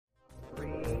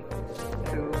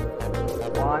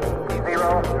Hey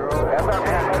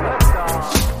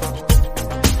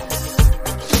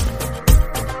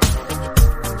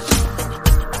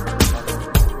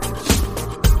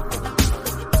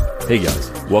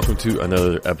guys, welcome to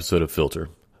another episode of Filter.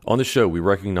 On the show, we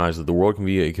recognize that the world can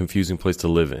be a confusing place to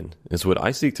live in, and so what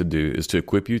I seek to do is to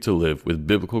equip you to live with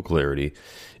biblical clarity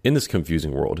in this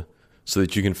confusing world so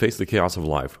that you can face the chaos of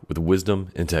life with wisdom,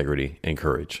 integrity, and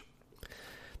courage.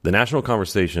 The national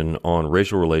conversation on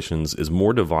racial relations is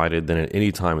more divided than at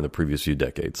any time in the previous few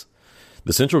decades.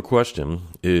 The central question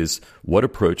is, what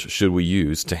approach should we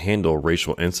use to handle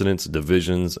racial incidents,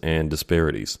 divisions, and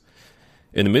disparities?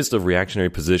 In the midst of reactionary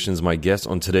positions, my guest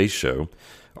on today's show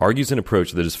argues an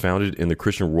approach that is founded in the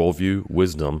Christian worldview,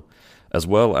 wisdom, as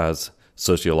well as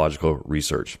sociological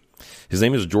research. His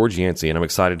name is George Yancey, and I'm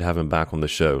excited to have him back on the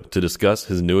show to discuss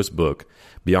his newest book,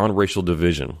 Beyond Racial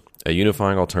Division, a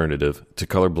unifying alternative to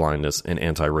colorblindness and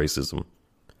anti-racism.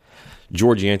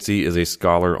 George Yancey is a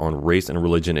scholar on race and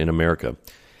religion in America.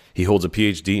 He holds a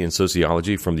PhD in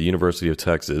sociology from the University of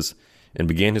Texas and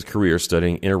began his career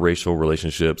studying interracial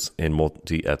relationships in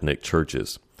multi-ethnic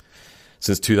churches.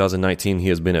 Since 2019, he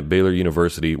has been at Baylor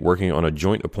University working on a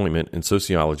joint appointment in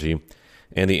sociology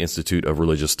and the Institute of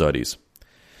Religious Studies.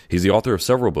 He's the author of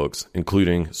several books,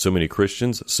 including So Many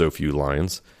Christians, So Few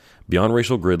Lions, Beyond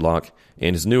Racial Gridlock,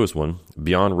 and his newest one,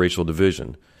 Beyond Racial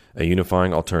Division, a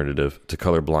unifying alternative to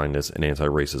colorblindness and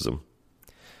anti-racism.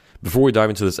 Before we dive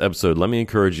into this episode, let me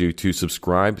encourage you to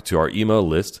subscribe to our email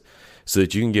list so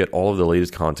that you can get all of the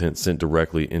latest content sent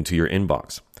directly into your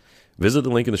inbox. Visit the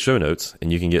link in the show notes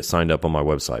and you can get signed up on my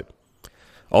website.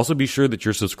 Also, be sure that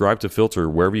you're subscribed to Filter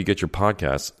wherever you get your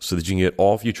podcasts so that you can get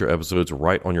all future episodes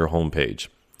right on your homepage.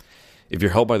 If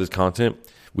you're helped by this content,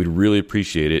 we'd really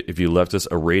appreciate it if you left us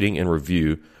a rating and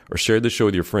review or shared the show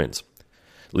with your friends.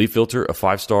 Leave Filter a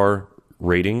 5-star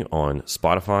rating on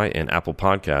Spotify and Apple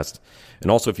Podcasts, and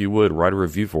also if you would, write a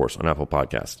review for us on Apple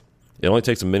Podcasts. It only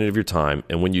takes a minute of your time,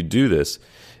 and when you do this,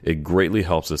 it greatly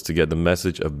helps us to get the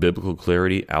message of biblical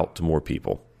clarity out to more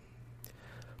people.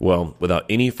 Well, without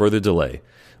any further delay,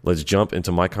 let's jump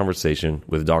into my conversation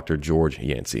with Dr. George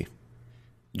Yancey.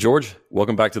 George,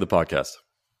 welcome back to the podcast.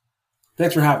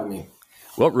 Thanks for having me.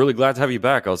 Well, really glad to have you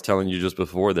back. I was telling you just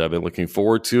before that I've been looking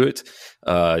forward to it.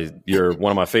 You're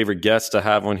one of my favorite guests to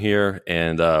have on here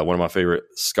and one of my favorite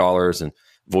scholars and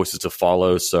voices to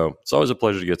follow. So it's always a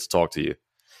pleasure to get to talk to you.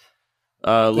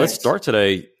 Let's start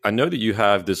today. I know that you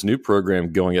have this new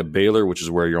program going at Baylor, which is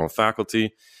where you're on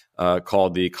faculty,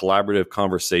 called the Collaborative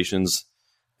Conversations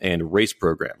and Race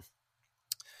Program.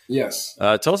 Yes.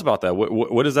 Tell us about that.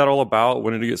 What is that all about?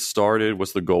 When did it get started?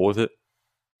 What's the goal with it?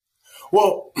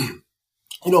 Well,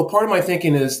 part of my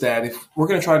thinking is that if we're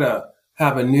going to try to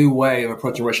have a new way of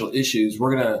approaching racial issues,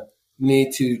 we're going to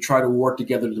need to try to work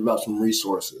together to develop some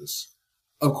resources.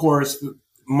 Of course,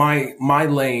 my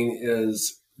lane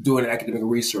is doing academic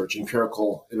research,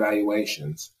 empirical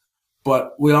evaluations.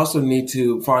 But we also need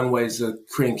to find ways of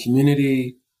creating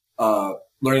community,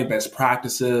 learning best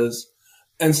practices.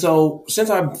 And so since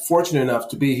I'm fortunate enough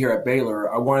to be here at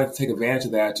Baylor, I wanted to take advantage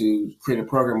of that to create a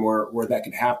program where that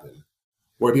could happen,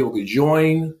 where people could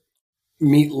join,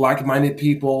 meet like-minded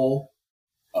people.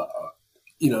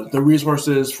 The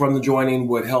resources from the joining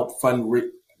would help fund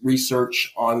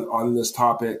research on this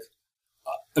topic.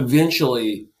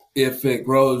 Eventually, if it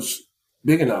grows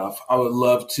big enough, I would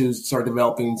love to start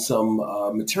developing some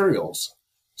materials,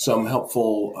 some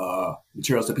helpful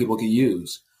materials that people can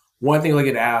use. One thing I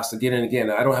get asked again and again,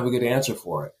 I don't have a good answer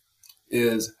for it,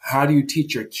 is how do you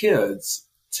teach your kids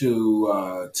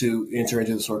to enter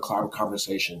into the sort of collaborative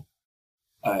conversation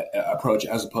approach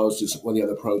as opposed to one of the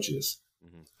other approaches?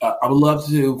 Mm-hmm. I would love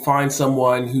to find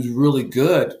someone who's really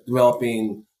good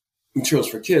developing materials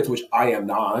for kids, which I am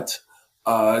not.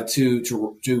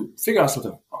 To figure out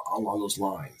something along those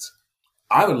lines.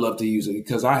 I would love to use it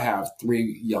because I have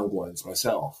 3 young ones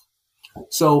myself.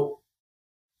 So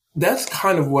that's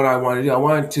kind of what I want to do. I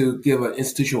wanted to give an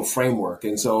institutional framework.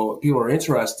 And so if people are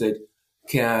interested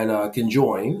can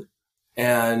join.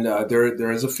 And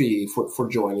there is a fee for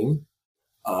joining.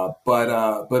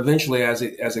 But eventually as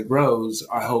it grows,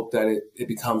 I hope that it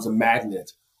becomes a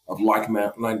magnet of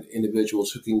like-minded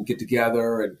individuals who can get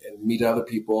together and meet other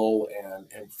people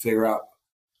and figure out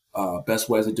best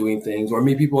ways of doing things. Or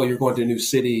meet people, you're going to a new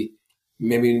city,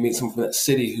 maybe you meet someone from that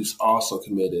city who's also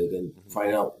committed and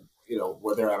find out,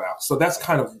 where they're at. So that's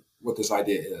kind of what this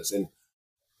idea is. And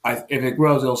if it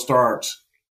grows, it'll start,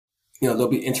 there'll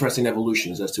be interesting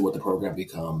evolutions as to what the program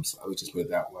becomes. I would just put it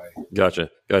that way. Gotcha.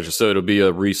 So it'll be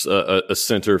a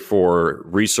center for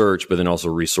research, but then also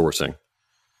resourcing.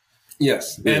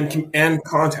 Yes, and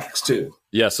contacts too.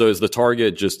 Yeah. So is the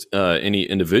target just any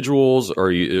individuals,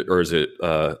 or is it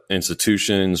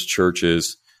institutions,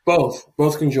 churches?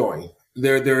 Both can join.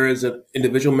 There is an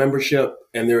individual membership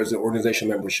and there is an organization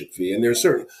membership fee, and there's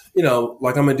certain,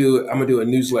 like I'm gonna do a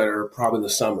newsletter probably in the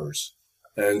summers,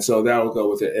 and so that'll go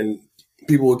with it, and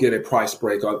people will get a price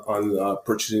break on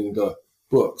purchasing the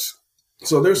books.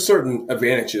 So there's certain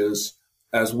advantages,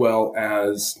 as well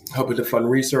as helping to fund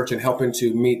research and helping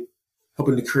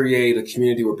to create a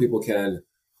community where people can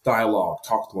dialogue,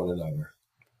 talk to one another.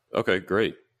 Okay,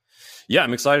 great. Yeah,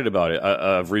 I'm excited about it.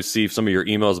 I've received some of your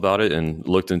emails about it and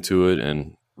looked into it,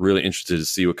 and really interested to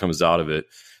see what comes out of it.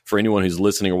 For anyone who's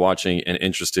listening or watching and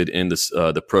interested in this,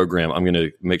 the program, I'm going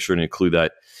to make sure to include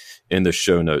that in the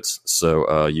show notes,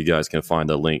 so you guys can find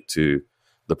the link to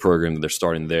the program that they're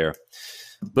starting there.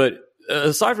 But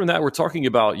aside from that, we're talking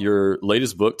about your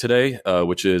latest book today,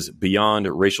 which is Beyond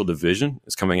Racial Division.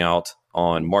 It's coming out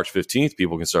on March 15th.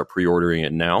 People can start pre-ordering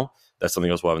it now. That's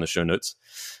something else we'll have in the show notes.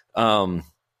 I'm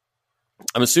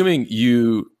assuming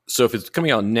so if it's coming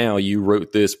out now, you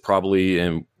wrote this probably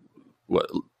in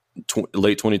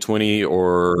late 2020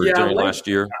 or during last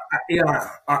year?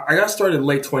 I got started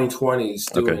late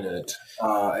 2020s doing it.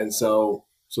 And so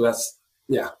that's,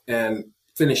 and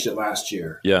finished it last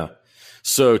year. Yeah.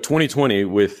 So 2020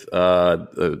 with in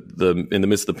the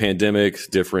midst of the pandemic,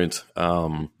 different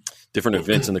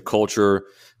events in the culture,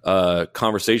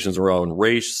 conversations around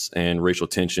race and racial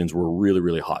tensions were really,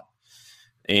 really hot.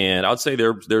 And I'd say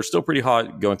they're still pretty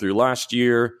hot going through last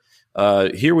year.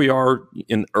 Here we are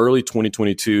in early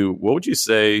 2022. What would you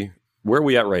say? Where are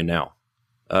we at right now?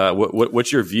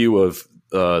 What's your view of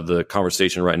the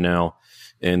conversation right now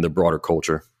in the broader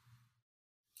culture?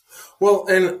 Well,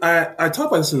 and I talk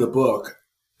about this in the book.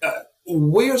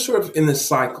 We are sort of in this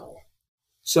cycle.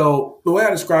 So the way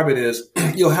I describe it is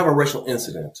you'll have a racial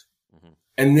incident,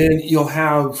 and then you'll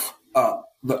have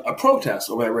a protest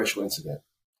over that racial incident.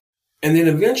 And then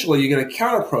eventually you get a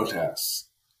counter protest,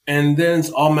 and then it's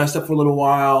all messed up for a little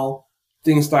while.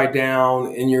 Things die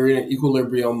down and you're in an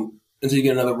equilibrium until you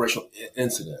get another racial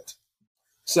incident.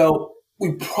 So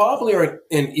we probably are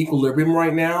in equilibrium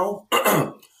right now.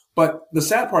 But the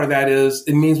sad part of that is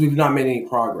it means we've not made any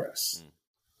progress,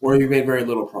 or we've made very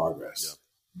little progress.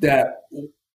 Yeah. That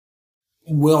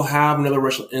we'll have another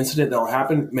racial incident that will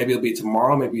happen. Maybe it'll be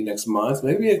tomorrow, maybe next month,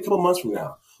 maybe a couple months from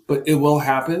now. But it will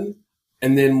happen.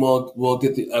 And then we'll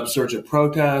get the upsurge of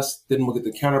protests, then we'll get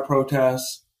the counter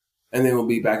protests, and then we'll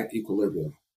be back at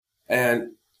equilibrium.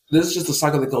 And this is just a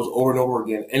cycle that goes over and over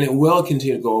again, and it will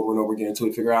continue to go over and over again until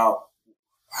we figure out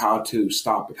how to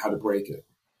stop it, how to break it.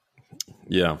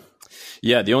 Yeah.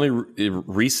 Yeah. The only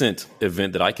recent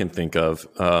event that I can think of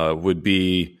would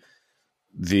be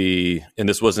and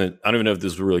this wasn't, I don't even know if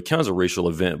this really counts as a racial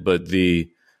event, but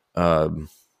the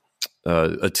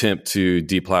attempt to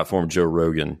deplatform Joe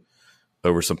Rogan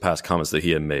over some past comments that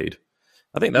he had made.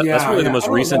 I think that's really the most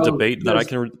recent debate that I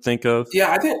can think of.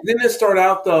 Yeah, I think, didn't it start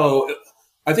out, though,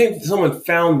 I think someone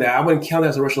found that. I wouldn't count that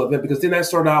as a racial event, because didn't that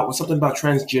start out with something about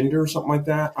transgender or something like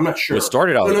that? I'm not sure. Well, it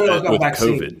started out with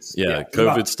COVID. Yeah,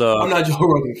 COVID stuff. I'm not a Joe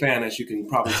Rogan fan, as you can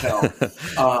probably tell.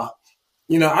 I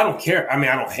don't care. I mean,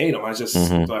 I don't hate him. I just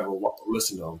don't ever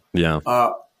listen to him. Yeah.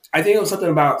 I think it was something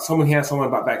about someone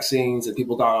about vaccines and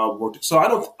people got all worked. So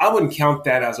I wouldn't count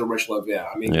that as a racial event.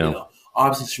 I mean,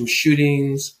 obviously some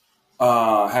shootings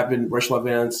have been racial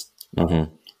events.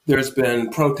 Mm-hmm. There's been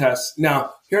protests.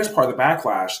 Now, here's part of the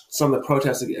backlash. Some of the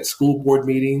protests at school board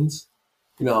meetings,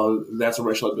 that's a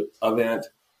racial event.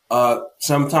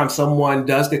 Sometimes someone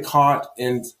does get caught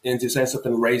into saying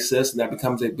something racist, and that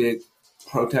becomes a big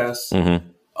protest. Mm-hmm.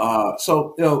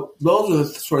 So those are the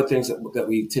sort of things that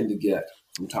we tend to get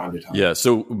from time to time. Yeah.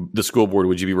 So the school board,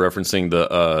 would you be referencing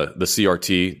the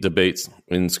CRT debates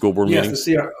in school board meetings?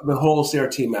 Yes, the whole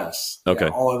CRT mess. Okay.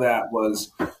 Yeah, all of that was,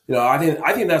 I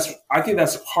think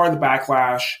that's part of the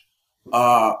backlash.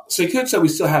 So you could say we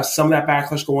still have some of that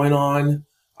backlash going on.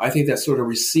 I think that's sort of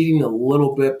receding a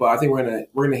little bit, but I think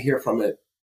we're gonna hear from it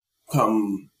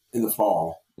come in the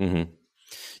fall. Mm-hmm.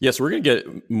 Yes, we're going to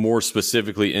get more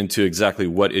specifically into exactly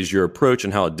what is your approach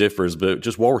and how it differs. But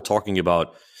just while we're talking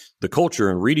about the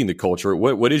culture and reading the culture,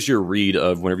 what is your read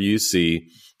of whenever you see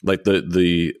like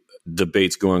the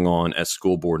debates going on at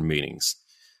school board meetings?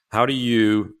 How do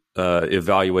you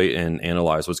evaluate and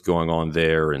analyze what's going on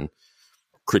there and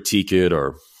critique it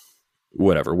or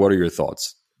whatever? What are your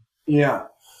thoughts? Yeah.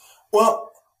 Well,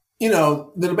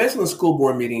 the debates in the school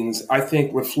board meetings, I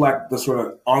think, reflect the sort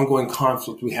of ongoing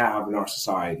conflict we have in our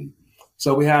society.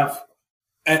 So we have,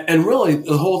 and really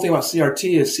the whole thing about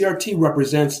CRT is CRT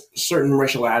represents certain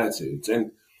racial attitudes. And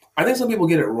I think some people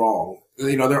get it wrong.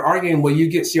 they're arguing, well, you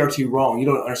get CRT wrong. You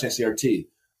don't understand CRT.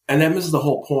 And that misses the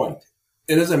whole point.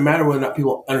 It doesn't matter whether or not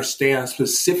people understand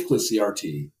specifically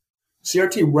CRT.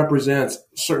 CRT represents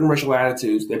certain racial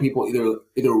attitudes that people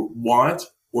either want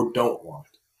or don't want.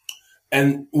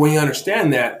 And when you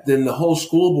understand that, then the whole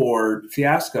school board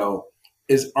fiasco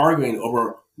is arguing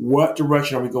over what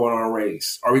direction are we going on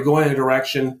race? Are we going in a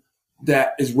direction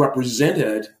that is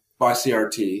represented by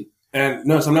CRT? And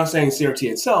notice, I'm not saying CRT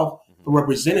itself, but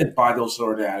represented by those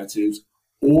sort of attitudes,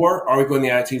 or are we going the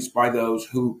attitudes by those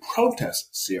who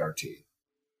protest CRT?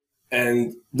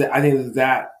 And I think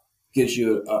that gives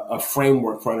you a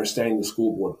framework for understanding the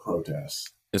school board protests.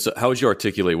 And so how would you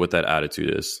articulate what that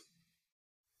attitude is?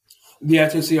 The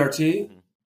attitude CRT?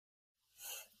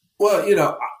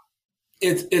 Well,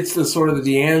 it's the sort of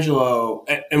the D'Angelo,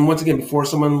 and once again, before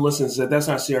someone listens, that that's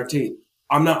not CRT.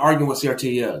 I'm not arguing what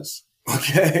CRT is.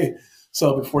 Okay,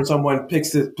 so before someone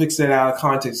picks it out of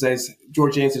context, says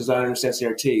George Yancey does not understand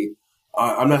CRT.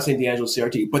 I'm not saying D'Angelo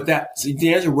CRT, but that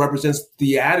D'Angelo represents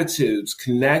the attitudes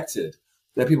connected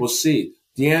that people see.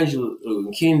 D'Angelo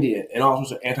and Kendi and all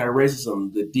sorts of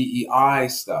anti-racism, the DEI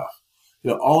stuff.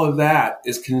 All of that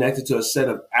is connected to a set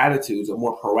of attitudes, a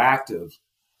more proactive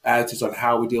attitudes on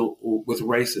how we deal with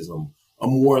racism, a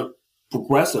more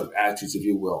progressive attitudes, if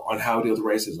you will, on how we deal with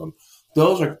racism.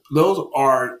 Those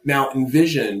are now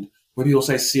envisioned when people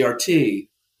say CRT.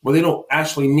 What they don't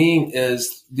actually mean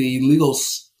is the legal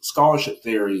scholarship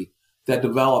theory that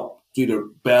developed due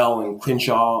to Bell and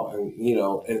Crenshaw and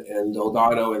and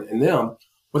Delgado and them.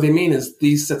 What they mean is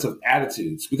these sets of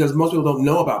attitudes, because most people don't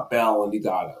know about Bell and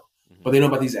Delgado. But they know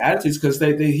about these attitudes because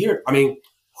they hear. I mean,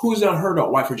 who's not heard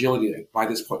about white fragility by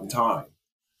this point in time?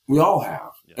 We all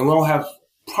have. Yeah. And we all have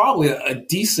probably a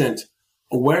decent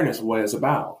awareness of what it's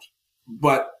about.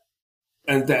 But,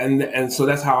 and so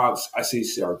that's how I see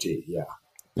CRT. Yeah.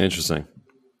 Interesting.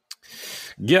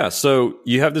 Yeah. So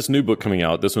you have this new book coming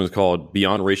out. This one's called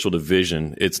Beyond Racial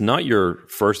Division. It's not your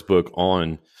first book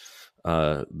on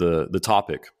the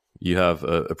topic. You have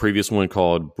a previous one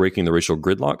called Breaking the Racial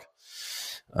Gridlock.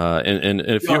 And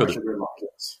a few other.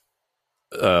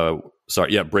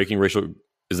 Breaking racial.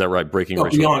 Is that right? Breaking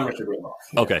racial. Beyond racial gridlock.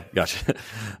 Yeah. Okay, gotcha.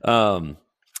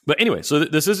 But anyway, so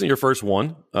this isn't your first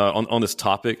one on this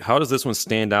topic. How does this one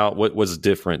stand out? What was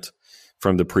different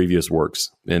from the previous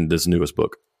works in this newest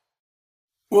book?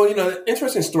 Well,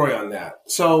 interesting story on that.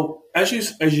 So as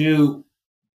you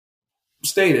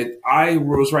stated, I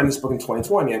was writing this book in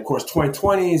 2020. And of course,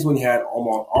 2020 is when you had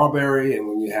Ahmaud Arbery and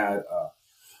when you had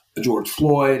George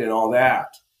Floyd and all that.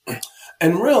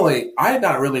 And really, I had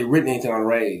not really written anything on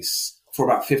race for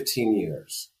about 15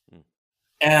 years.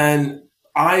 And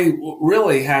I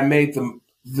really had made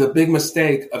the big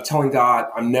mistake of telling God,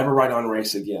 I'm never writing on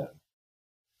race again.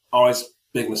 Always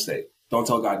big mistake. Don't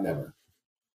tell God never.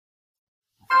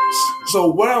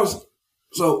 So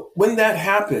when that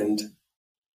happened,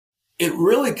 it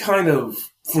really kind of,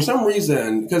 for some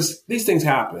reason, because these things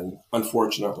happen,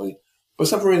 unfortunately, but for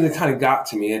some reason it kind of got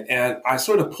to me, and I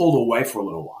sort of pulled away for a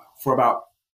little while, for about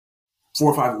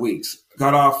 4 or 5 weeks.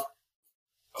 Got off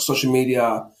social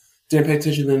media, didn't pay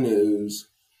attention to the news.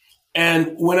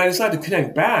 And when I decided to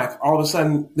connect back, all of a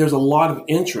sudden there's a lot of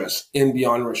interest in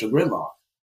Beyond Racial Gridlock.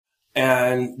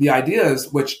 And the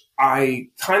ideas, which I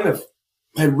kind of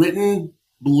had written,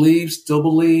 believed, still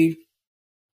believed,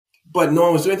 but no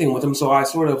one was doing anything with them. So I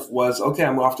sort of was, okay,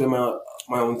 I'm off to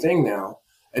my own thing now.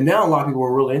 And now a lot of people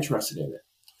were really interested in it.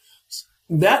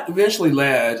 That eventually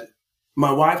led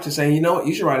my wife to saying, you know what,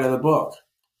 you should write another book.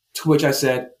 To which I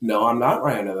said, no, I'm not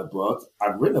writing another book.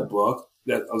 I've written a book.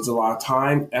 That was a lot of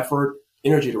time, effort,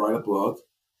 energy to write a book.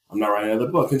 I'm not writing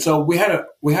another book. And so we had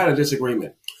a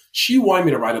disagreement. She wanted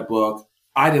me to write a book.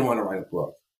 I didn't want to write a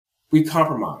book. We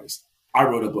compromised. I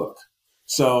wrote a book.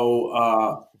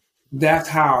 So that's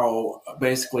how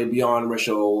basically Beyond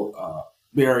Racial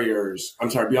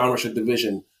Beyond Racial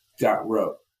Division got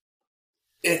wrote.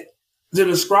 To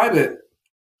describe it,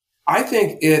 I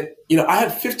think I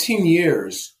had 15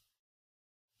 years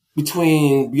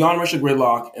between Beyond Racial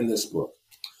Gridlock and this book.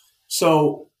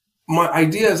 So my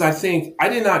ideas, I think, I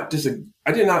did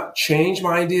not change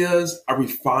my ideas. I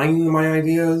refined my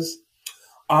ideas.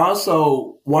 I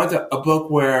also wanted a book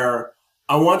where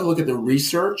I wanted to look at the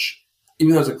research.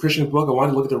 Even though it's a Christian book, I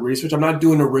wanted to look at the research. I'm not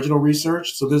doing original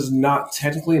research, so this is not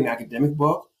technically an academic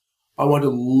book. I wanted to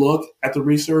look at the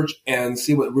research and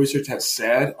see what research has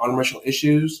said on racial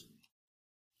issues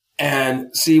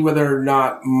and see whether or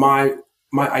not my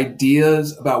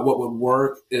ideas about what would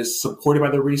work is supported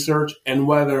by the research and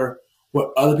whether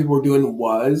what other people were doing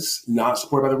was not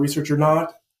supported by the research or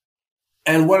not.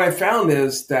 And what I found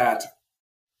is that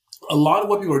a lot of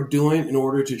what people are doing in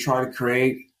order to try to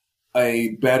create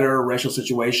a better racial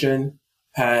situation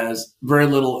has very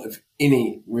little, if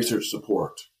any, research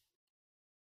support.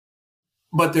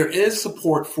 But there is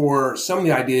support for some of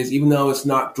the ideas, even though it's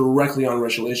not directly on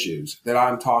racial issues that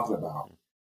I'm talking about.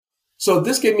 So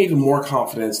this gave me even more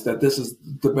confidence that this is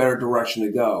the better direction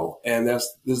to go. And this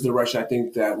is the direction I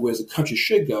think that we as a country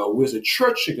should go. We as a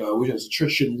church should go. We as a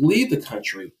church should lead the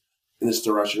country in this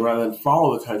direction rather than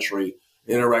follow the country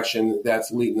in a direction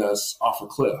that's leading us off a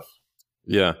cliff.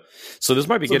 Yeah. So this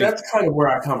might be that's kind of where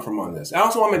I come from on this. I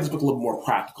also want to make this book a little more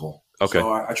practical. Okay.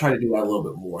 So I try to do that a little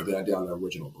bit more than I did on the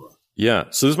original book. Yeah.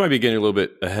 So this might be getting a little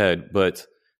bit ahead, but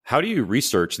how do you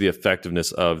research the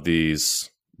effectiveness of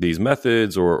these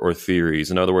methods or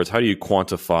theories? In other words, how do you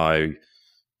quantify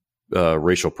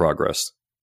racial progress?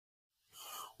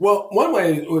 Well, one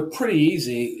way, pretty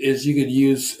easy, is you could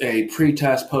use a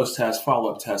pre-test, post-test,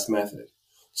 follow-up test method.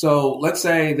 So let's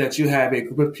say that you have a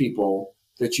group of people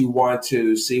that you want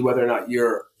to see whether or not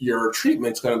your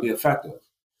treatment's going to be effective.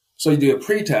 So you do a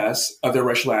pre-test of their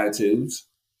racial attitudes,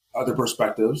 of their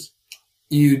perspectives.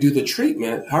 You do the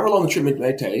treatment, however long the treatment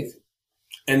may take,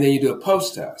 and then you do a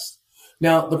post-test.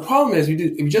 Now, the problem is if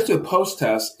you just do a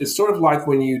post-test, it's sort of like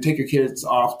when you take your kids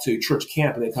off to church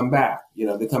camp and they come back. You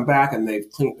know, they come back and they're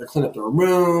cleaned up their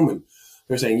room and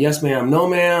they're saying, yes, ma'am, no,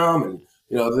 ma'am. And,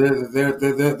 you know,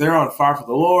 they're on fire for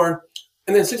the Lord.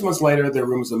 And then 6 months later, their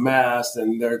room's a mess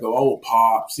and they go, oh,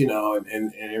 pops, you know,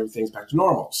 and everything's back to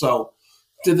normal. So,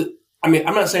 I'm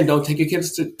not saying don't take your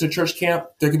kids to church camp.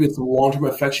 There could be some long-term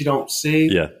effects you don't see.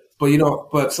 Yeah.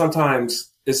 But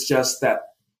sometimes it's just that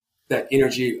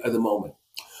energy of the moment.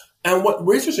 And what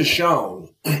research has shown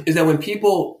is that when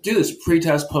people do this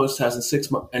pre-test, post-test in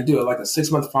 6 months and do it like a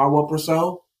 6 month follow-up or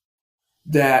so,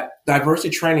 that diversity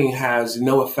training has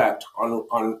no effect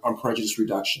on prejudice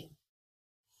reduction.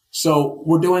 So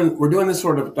we're doing this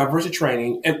sort of diversity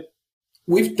training, and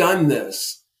we've done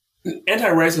this.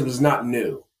 Anti-racism is not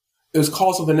new. It was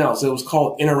called something else. It was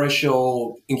called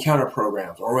interracial encounter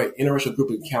programs, interracial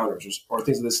group encounters, or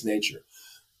things of this nature.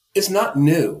 It's not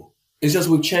new. It's just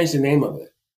we've changed the name of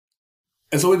it.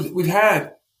 And so we've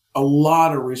had a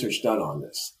lot of research done on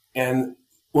this. And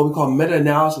what we call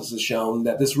meta-analysis has shown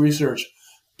that this research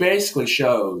basically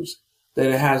shows that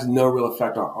it has no real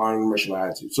effect on racial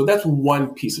attitudes. So that's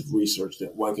one piece of research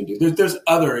that one can do. There's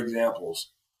other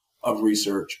examples of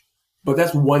research, but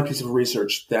that's one piece of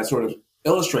research that sort of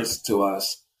illustrates to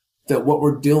us that what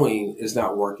we're doing is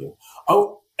not working.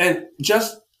 Oh, and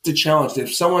just to challenge,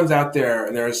 if someone's out there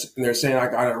and they're saying I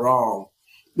got it wrong,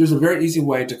 there's a very easy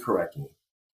way to correct me.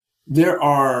 There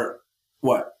are,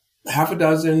 half a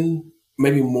dozen,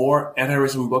 maybe more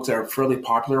anti-racism books that are fairly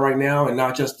popular right now, and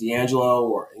not just D'Angelo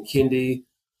or Nkindi.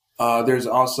 There's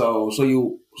also, so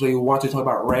you want to talk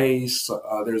about race.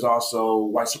 There's also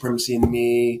White Supremacy in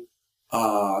Me,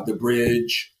 The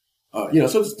Bridge.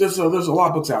 So there's a lot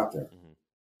of books out there.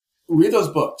 Read those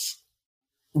books.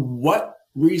 What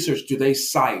research do they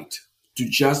cite to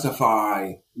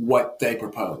justify what they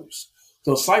propose?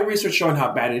 So cite research showing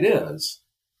how bad it is.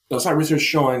 They'll cite research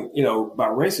showing,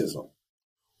 about racism.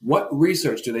 What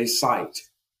research do they cite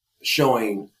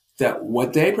showing that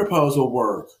what they propose will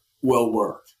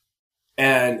work?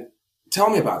 And tell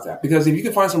me about that. Because if you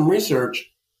can find some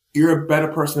research, you're a better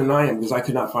person than I am, because I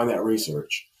could not find that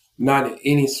research. Not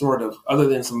any sort of, other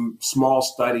than some small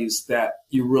studies that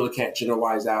you really can't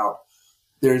generalize out.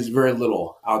 There's very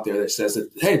little out there that says that,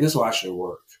 hey, this will actually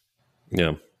work.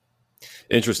 Yeah.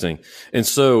 Interesting. And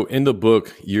so in the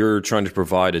book, you're trying to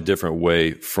provide a different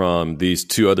way from these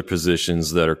two other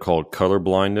positions that are called color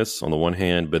blindness on the one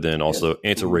hand, but then also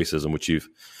anti-racism, which you've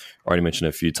already mentioned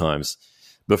a few times.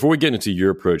 Before we get into your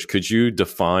approach, could you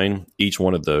define each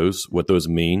one of those, what those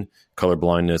mean, color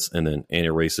blindness and then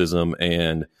anti-racism,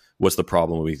 and what's the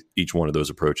problem with each one of those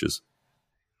approaches?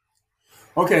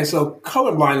 Okay, so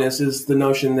color blindness is the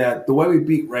notion that the way we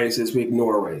beat race is we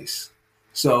ignore race.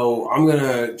 So I'm going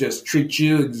to just treat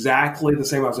you exactly the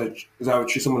same as I would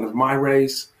treat someone of my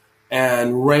race,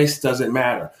 and race doesn't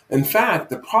matter. In fact,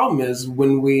 the problem is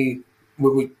when we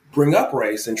bring up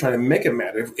race and try to make it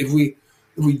matter, if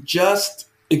we just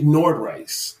ignored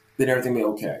race, then everything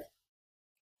will be okay.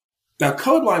 Now,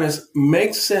 colorblindness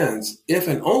makes sense if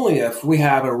and only if we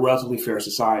have a relatively fair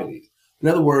society. In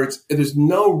other words, if there's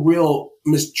no real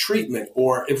mistreatment,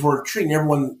 or if we're treating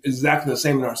everyone exactly the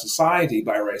same in our society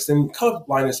by race, then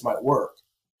colorblindness might work.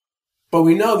 But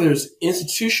we know there's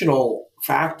institutional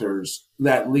factors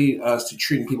that lead us to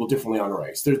treating people differently on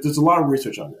race. There's a lot of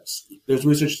research on this. There's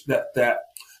research that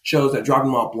shows that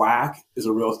driving while black is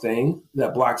a real thing,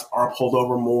 that blacks are pulled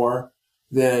over more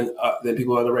than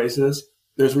people of other races.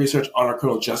 There's research on our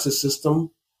criminal justice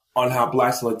system, on how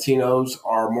Blacks and Latinos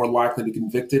are more likely to be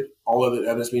convicted, all other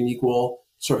evidence being equal,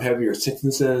 serve heavier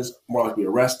sentences, more likely to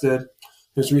be arrested.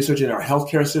 There's research in our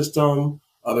healthcare system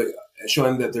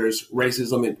showing that there's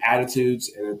racism in attitudes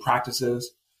and in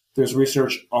practices. There's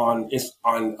research on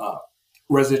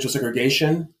residential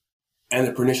segregation and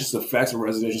the pernicious effects of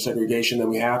residential segregation that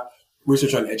we have.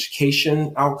 Research on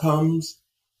education outcomes,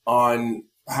 on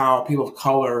how people of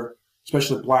color,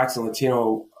 especially Blacks and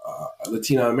Latino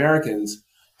Americans,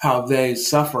 how they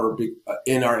suffer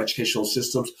in our educational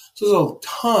systems. So there's a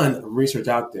ton of research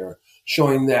out there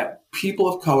showing that people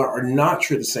of color are not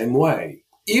treated the same way.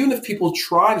 Even if people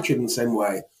try to treat them the same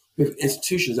way, we have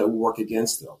institutions that work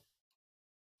against them.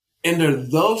 Under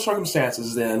those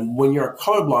circumstances, then, when you're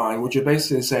colorblind, what you're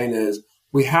basically saying is,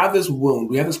 we have this wound,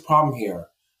 we have this problem here,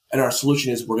 and our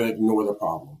solution is we're going to ignore the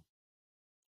problem.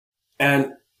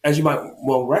 And as you might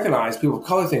well recognize, people of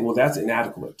color think, well, that's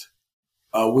inadequate.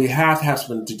 We have to have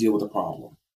something to deal with the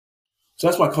problem. So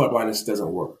that's why colorblindness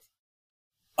doesn't work.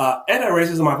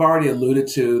 Anti-racism, I've already alluded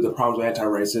to the problems with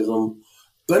anti-racism.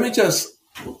 Let me just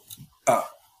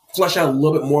flesh out a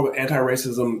little bit more what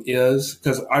anti-racism is,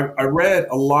 because I read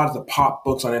a lot of the pop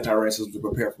books on anti-racism to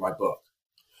prepare for my book.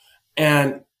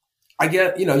 And I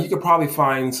get, you could probably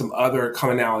find some other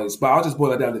commonalities, but I'll just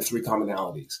boil it down to 3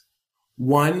 commonalities.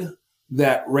 One,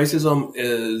 that racism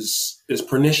is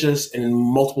pernicious in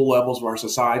multiple levels of our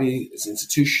society. It's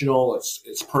institutional,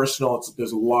 it's personal,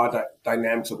 there's a lot of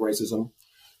dynamics of racism.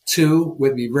 2,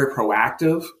 we'd be very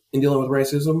proactive in dealing with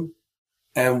racism.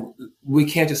 And we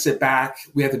can't just sit back.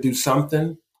 We have to do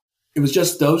something. If it was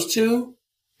just those 2,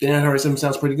 then anti-racism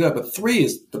sounds pretty good. But 3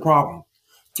 is the problem.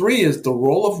 3 is the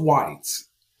role of whites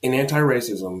in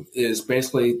anti-racism is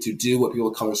basically to do what people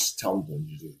of color tell them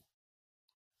to do.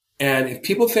 And if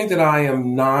people think that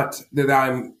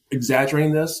I'm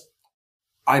exaggerating this,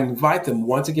 I invite them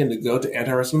once again to go to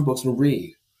anti-racism books and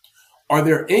read. Are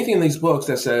there anything in these books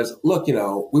that says, look,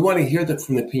 we want to hear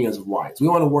from the opinions of whites. We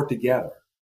want to work together.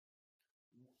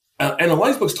 And a lot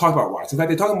of these books talk about whites. In fact,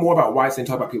 they talk more about whites than they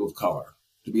talk about people of color,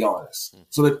 to be honest.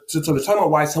 So they're talking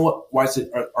about whites and what whites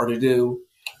are to do.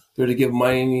 They're to give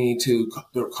money to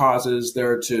their causes.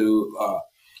 They're to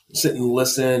sit and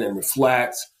listen and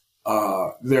reflect.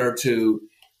 They're to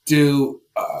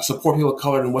support people of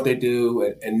color in what they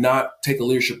do and not take a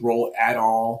leadership role at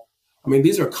all. I mean,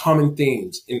 these are common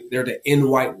themes. They're to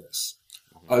end whiteness.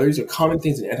 These are common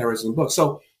themes in anti-racism books.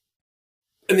 So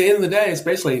at the end of the day, it's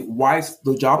basically whites.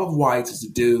 The job of whites is to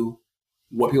do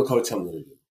what people of color tell them to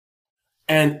do.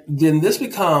 And then this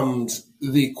becomes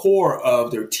the core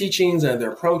of their teachings and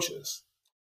their approaches.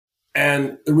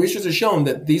 And the research has shown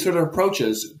that these sort of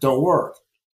approaches don't work.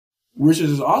 Research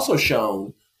has also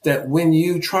shown that when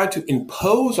you try to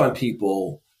impose on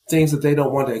people things that they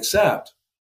don't want to accept,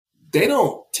 they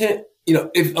don't tend,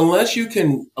 unless you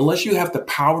have the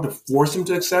power to force them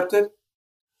to accept it,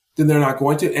 then they're not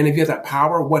going to. And if you have that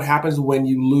power, what happens when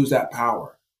you lose that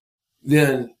power?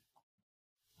 Then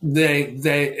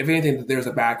if anything, there's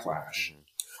a backlash,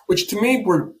 which to me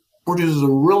produces a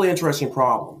really interesting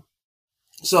problem.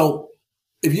 So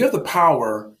if you have the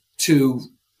power to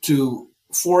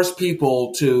force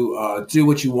people to do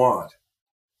what you want,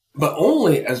 but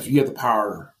only as you have the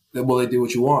power that will they do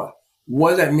what you want, what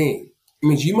does that mean? It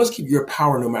means you must keep your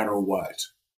power no matter what.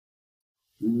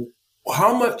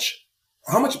 How much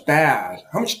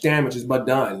damage is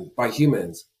done by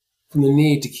humans from the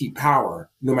need to keep power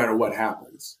no matter what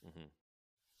happens? Mm-hmm.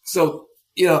 So,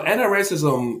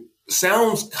 anti-racism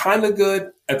sounds kind of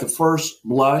good at the first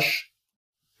blush,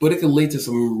 but it can lead to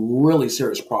some really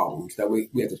serious problems that we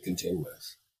have to contend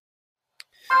with.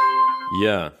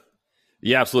 Yeah,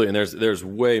 absolutely. And there's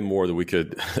way more that we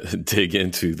could dig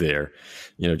into there,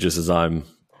 just as I'm,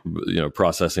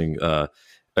 processing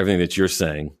everything that you're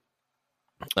saying.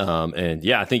 And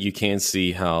yeah, I think you can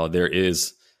see how there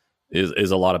is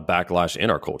a lot of backlash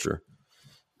in our culture.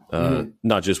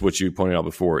 Not just what you pointed out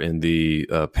before in the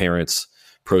parents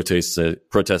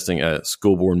protesting at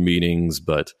school board meetings,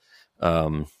 but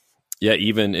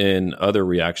even in other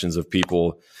reactions of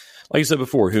people, like you said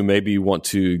before, who maybe want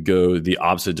to go the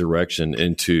opposite direction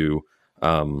into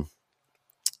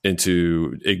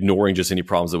ignoring just any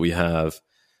problems that we have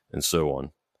and so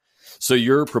on. So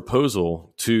your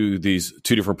proposal to these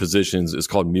 2 different positions is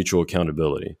called mutual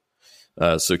accountability.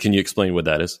 So can you explain what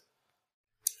that is?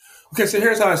 Okay, so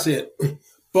here's how I see it.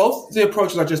 Both the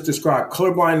approaches I just described,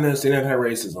 colorblindness and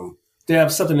anti-racism, they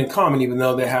have something in common, even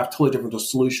though they have totally different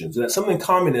solutions. And that something in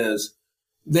common is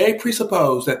they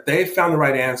presuppose that they found the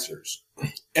right answers.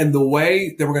 And the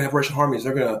way that we're going to have racial harmony is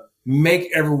they're going to make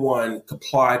everyone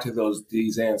comply to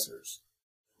these answers.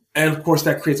 And of course,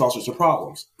 that creates all sorts of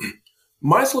problems.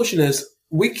 My solution is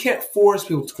we can't force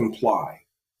people to comply.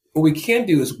 What we can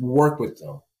do is work with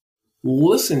them,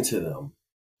 listen to them,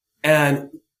 and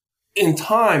in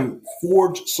time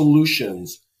forge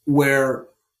solutions where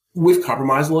we've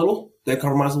compromised a little, they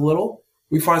compromise a little,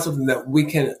 we find something that we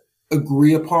can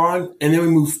agree upon, and then we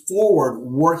move forward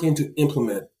working to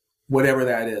implement whatever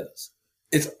that is.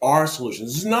 It's our solution.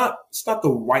 It's not the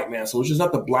white man's solution. It's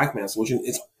not the black man's solution.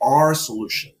 It's our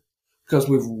solution because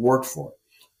we've worked for it.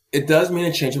 It does mean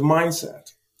a change of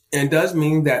mindset. And it does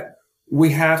mean that we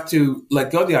have to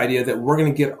let go of the idea that we're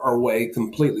going to get our way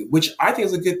completely, which I think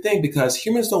is a good thing because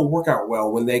humans don't work out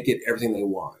well when they get everything they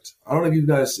want. I don't know if you've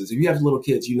noticed this. If you have little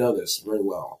kids, you know this very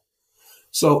well.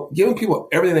 So giving people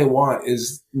everything they want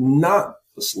is not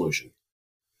the solution.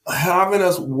 Having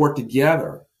us work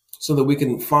together so that we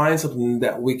can find something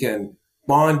that we can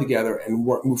bond together and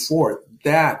move forward,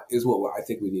 that is what I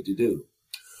think we need to do.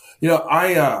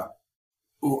 I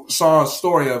saw a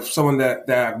story of someone that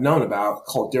I've known about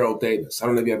called Daryl Davis. I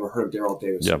don't know if you ever heard of Daryl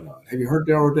Davis or not. Have you heard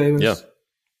Daryl Davis? Yeah.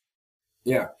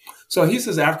 Yeah. So he's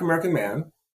this African-American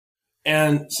man.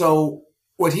 And so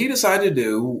what he decided to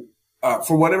do,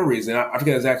 for whatever reason, I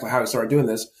forget exactly how he started doing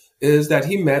this, is that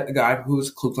he met a guy who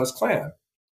was Ku Klux Klan.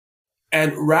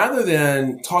 And rather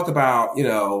than talk about,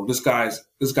 this guy's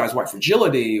white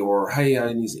fragility or how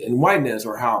he's in whiteness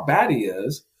or how bad he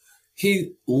is,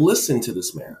 he listened to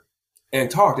this man and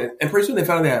talked. And pretty soon they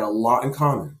found they had a lot in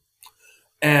common.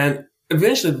 And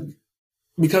eventually,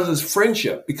 because of his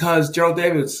friendship, because Gerald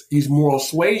Davis used moral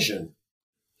suasion,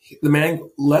 the man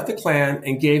left the Klan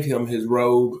and gave him his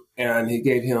robe and he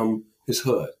gave him his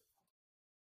hood.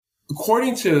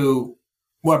 According to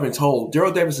what I've been told,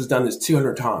 Daryl Davis has done this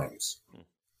 200 times.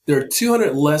 There are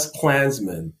 200 less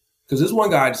Klansmen because this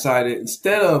one guy decided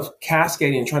instead of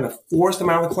cascading and trying to force them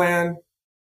out of the Klan,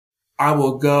 I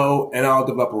will go and I'll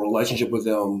develop a relationship with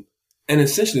them and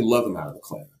essentially love them out of the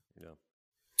Klan. Yeah.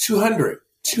 200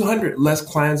 less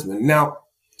Klansmen. Now,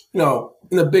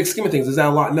 in the big scheme of things, is that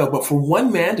a lot? No, but for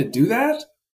one man to do that,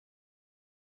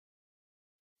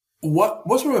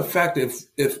 what's sort of effect if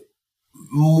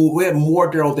we had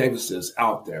more Daryl Davises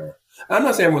out there? I'm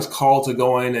not saying everyone's called to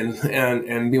go in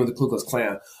and be with the Ku Klux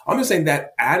Klan. I'm just saying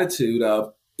that attitude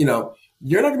of,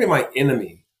 you're not going to be my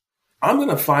enemy. I'm going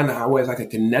to find out ways I can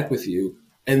connect with you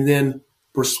and then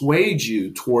persuade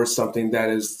you towards something that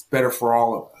is better for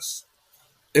all of us.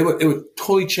 It would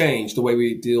totally change the way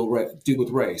we deal with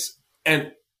race.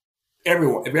 And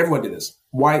if everyone did this,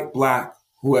 white, black,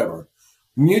 whoever,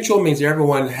 mutual means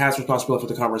everyone has responsibility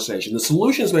for the conversation. The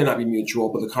solutions may not be mutual,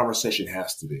 but the conversation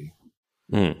has to be.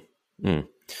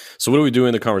 So what do we do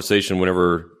in the conversation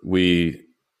whenever we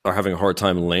are having a hard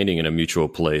time landing in a mutual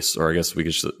place, or I guess we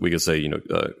could say,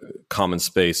 common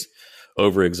space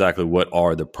over exactly what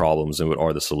are the problems and what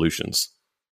are the solutions?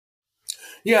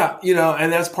 Yeah,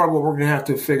 and that's part of what we're going to have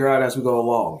to figure out as we go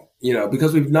along,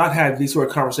 because we've not had these sort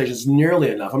of conversations nearly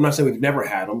enough. I'm not saying we've never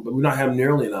had them, but we've not had them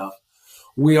nearly enough.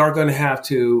 We are going to have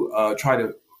to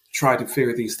try to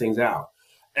figure these things out.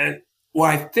 And what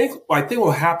I think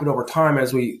will happen over time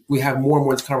as we have more and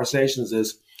more of these conversations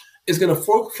is going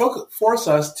to force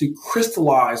us to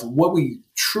crystallize what we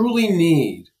truly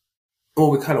need and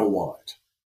what we kind of want.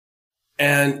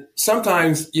 And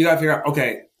sometimes you got to figure out,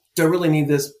 okay, do I really need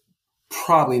this?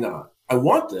 Probably not. I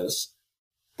want this,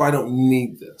 but I don't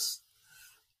need this.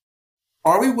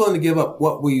 Are we willing to give up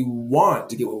what we want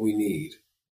to get what we need?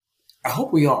 I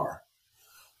hope we are.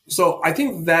 So I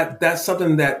think that that's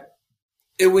something that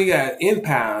if we got an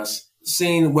impasse,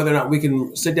 seeing whether or not we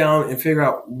can sit down and figure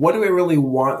out what do I really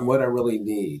want and what I really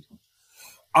need.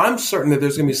 I'm certain that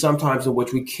there's going to be some times in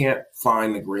which we can't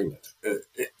find agreement.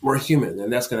 We're human,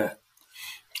 and that's going to.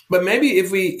 But maybe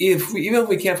if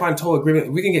we can't find total agreement,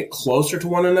 if we can get closer to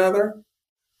one another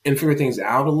and figure things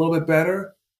out a little bit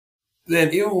better,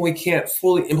 then even when we can't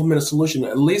fully implement a solution,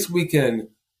 at least we can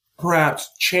perhaps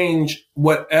change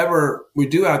whatever we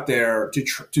do out there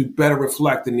to better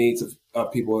reflect the needs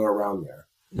of people that are around there.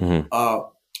 Mm-hmm.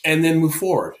 And then move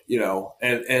forward,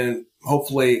 and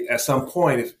hopefully at some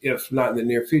point, if not in the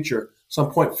near future,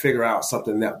 some point figure out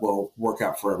something that will work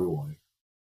out for everyone.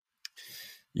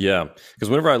 Yeah, because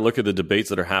whenever I look at the debates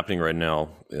that are happening right now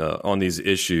on these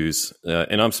issues,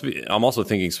 and I'm also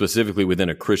thinking specifically within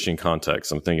a Christian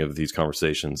context, I'm thinking of these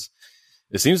conversations.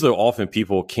 It seems though often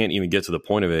people can't even get to the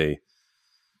point of a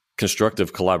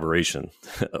constructive collaboration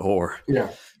or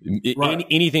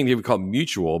anything that we call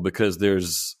mutual, because there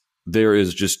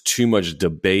is just too much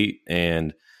debate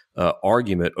and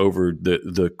argument over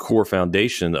the core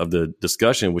foundation of the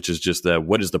discussion, which is just that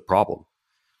what is the problem?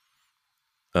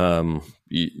 On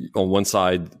one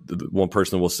side, one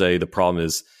person will say the problem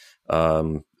is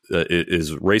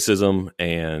racism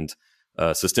and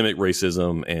systemic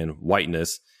racism and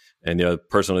whiteness, and the other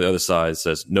person on the other side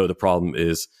says, no, the problem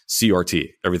is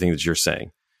CRT, everything that you're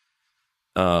saying.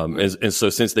 And so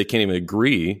since they can't even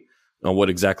agree on what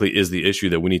exactly is the issue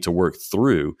that we need to work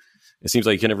through, it seems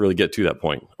like you can never really get to that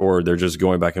point, or they're just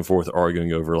going back and forth,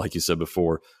 arguing over, like you said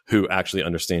before, who actually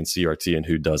understands CRT and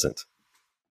who doesn't.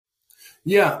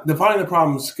 Yeah, defining the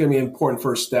problem is going to be an important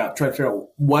first step. Trying to figure out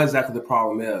what exactly the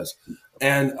problem is,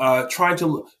 and trying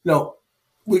to,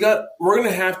 we're going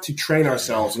to have to train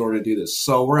ourselves in order to do this.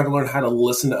 So we're going to learn how to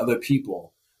listen to other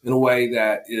people in a way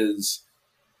that is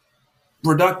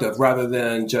productive, rather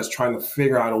than just trying to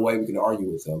figure out a way we can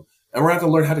argue with them. And we're going to have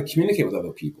to learn how to communicate with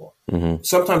other people. Mm-hmm.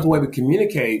 Sometimes the way we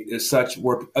communicate is such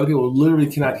where other people literally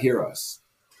cannot hear us,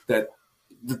 that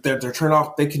they're turned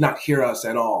off. They cannot hear us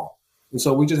at all. And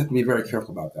so we just have to be very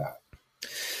careful about that.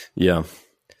 Yeah.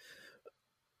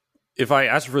 If I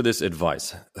asked for this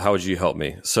advice, how would you help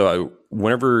me? So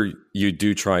whenever you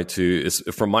do try to,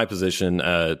 from my position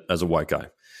as a white guy,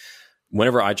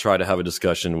 whenever I try to have a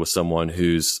discussion with someone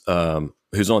who's on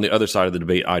the other side of the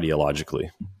debate ideologically,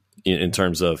 in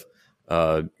terms of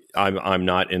I'm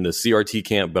not in the CRT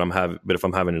camp, but if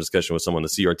I'm having a discussion with someone in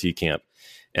the CRT camp,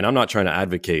 and I'm not trying to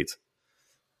advocate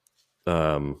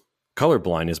color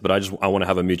blindness, but I want to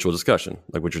have a mutual discussion,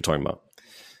 like what you're talking about.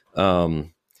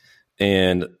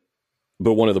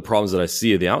 But one of the problems that I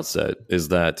see at the outset is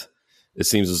that it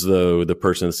seems as though the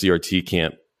person in the CRT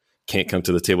camp can't come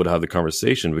to the table to have the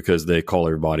conversation because they call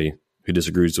everybody who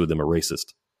disagrees with them a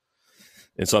racist.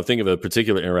 And so I'm thinking of a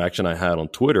particular interaction I had on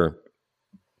Twitter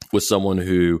with someone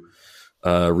who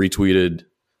retweeted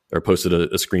or posted a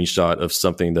screenshot of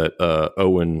something that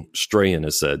Owen Strahan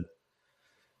has said,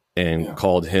 and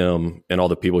called him and all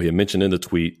the people he had mentioned in the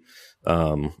tweet.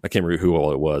 I can't remember who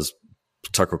all it was.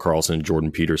 Tucker Carlson,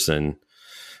 Jordan Peterson,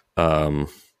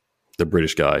 the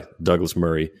British guy, Douglas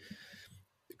Murray,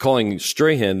 calling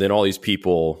Strahan, then all these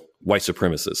people white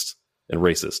supremacists and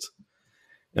racist.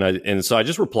 And so I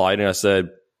just replied and I said,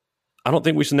 I don't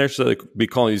think we should necessarily be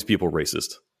calling these people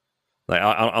racist. Like,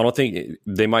 I don't think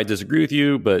they might disagree with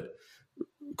you, but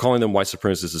calling them white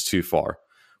supremacists is too far.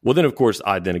 Well, then, of course,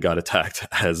 I then got attacked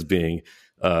as being,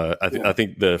 I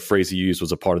think the phrase he used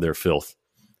was a part of their filth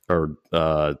or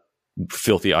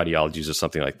filthy ideologies or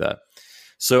something like that.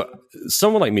 So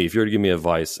someone like me, if you were to give me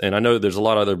advice, and I know there's a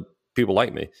lot of other people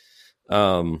like me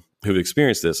who've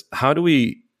experienced this, how do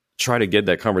we try to get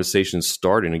that conversation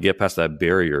started and get past that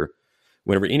barrier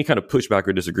whenever any kind of pushback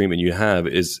or disagreement you have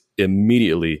is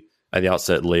immediately at the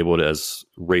outset labeled as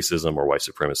racism or white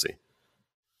supremacy?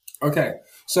 Okay,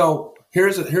 so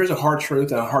here's a hard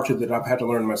truth, and a hard truth that I've had to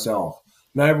learn myself.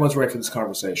 Not everyone's ready for this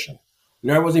conversation.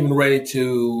 Not everyone's even ready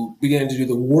to begin to do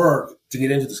the work to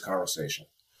get into this conversation.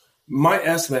 My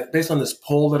estimate, based on this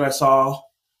poll that I saw,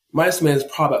 my estimate is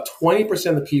probably about 20%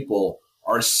 of the people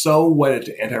are so wedded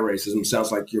to anti-racism,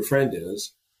 sounds like your friend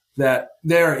is, that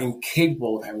they're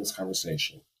incapable of having this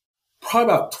conversation.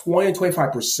 Probably about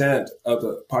 25% of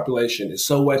the population is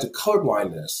so wedded to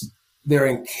colorblindness, they're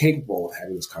incapable of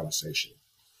having this conversation.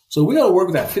 So we got to work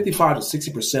with that 55 to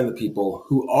 60% of the people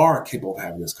who are capable of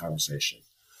having this conversation.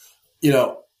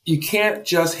 You can't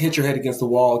just hit your head against the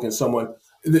wall against someone.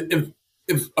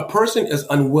 If a person is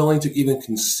unwilling to even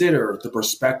consider the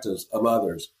perspectives of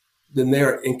others, then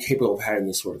they're incapable of having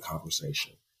this sort of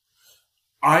conversation.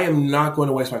 I am not going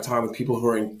to waste my time with people who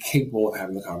are incapable of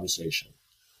having the conversation.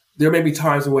 There may be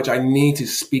times in which I need to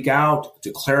speak out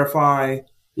to clarify.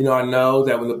 I know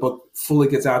that when the book fully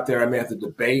gets out there, I may have to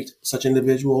debate such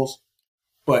individuals.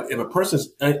 But if a person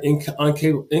is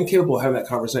incapable of having that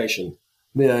conversation,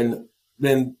 then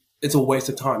it's a waste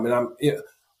of time. And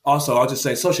I'll just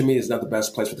say social media is not the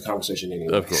best place for the conversation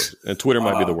anyway. Of course. And Twitter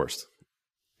might be the worst.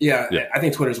 Yeah, I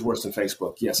think Twitter is worse than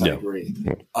Facebook. Yes, I agree.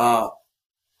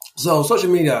 So social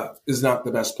media is not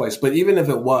the best place. But even if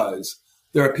it was,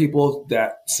 there are people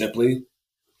that simply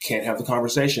can't have the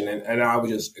conversation. And I would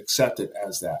just accept it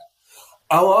as that.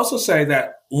 I'll also say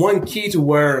that one key to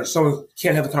where someone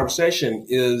can't have the conversation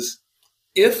is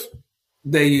if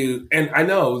they use, and I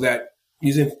know that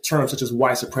using terms such as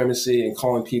white supremacy and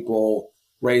calling people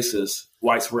racist,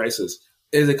 whites racist,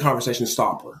 is a conversation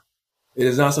stopper. It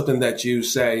is not something that you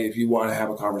say if you want to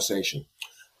have a conversation.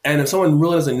 And if someone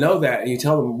really doesn't know that and you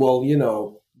tell them,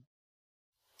 well,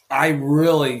 I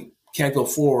really can't go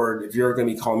forward if you're going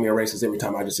to be calling me a racist every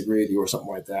time I disagree with you or something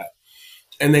like that,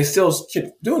 and they still keep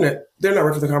doing it, they're not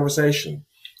ready for the conversation.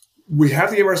 We have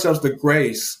to give ourselves the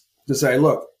grace to say,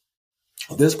 look,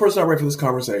 this person's not ready for this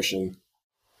conversation.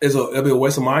 it'll be a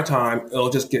waste of my time. It'll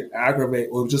just get aggravated.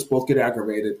 We'll just both get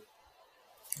aggravated.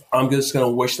 I'm just going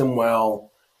to wish them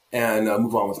well and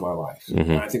move on with my life.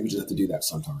 Mm-hmm. And I think we just have to do that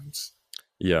sometimes.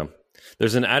 Yeah.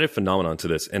 There's an added phenomenon to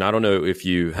this, and I don't know if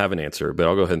you have an answer, but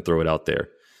I'll go ahead and throw it out there.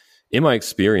 In my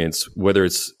experience, whether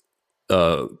it's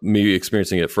me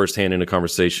experiencing it firsthand in a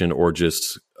conversation or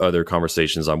just other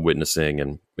conversations I'm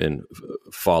witnessing and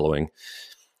following,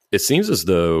 it seems as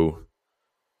though,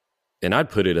 and I'd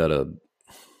put it at a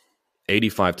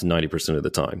 85 to 90% of the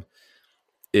time,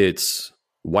 it's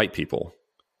white people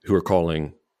who are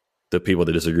calling the people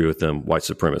that disagree with them white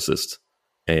supremacists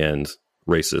and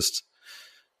racist.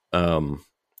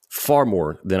 Far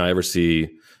more than I ever see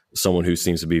someone who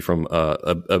seems to be from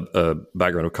a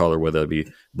background of color, whether it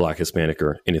be Black, Hispanic,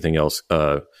 or anything else,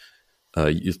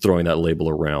 throwing that label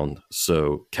around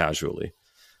so casually.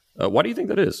 Why do you think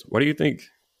that is? Why do you think,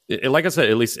 like I said,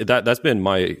 at least that's been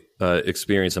my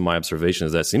experience and my observation,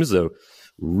 is that it seems as though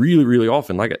really, really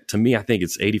often, like to me, I think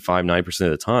it's 85, 90%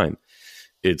 of the time,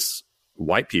 it's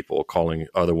white people calling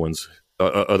other ones,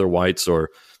 other whites, or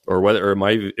whether, or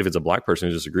if it's a Black person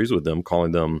who disagrees with them,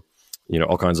 calling them,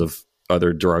 all kinds of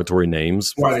other derogatory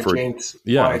names for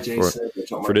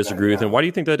disagree with them. Why do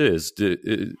you think that is? Do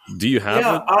you have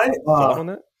a thought on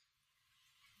that?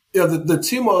 Yeah, the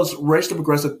two most racially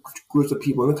progressive groups of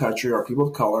people in the country are people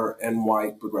of color and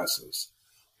white progressives.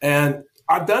 And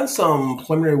I've done some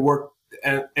preliminary work,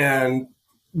 and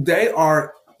they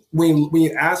are, when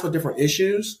you ask about different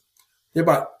issues, they're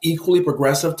about equally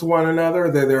progressive to one another.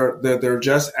 They're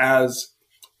just as,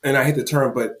 and I hate the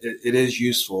term, but it is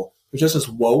useful. They're just as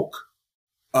woke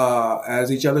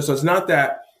as each other. So it's not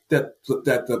that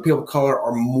the people of color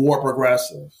are more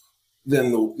progressive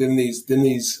than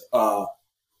these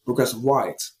progressive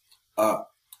whites,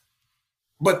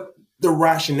 but the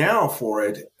rationale for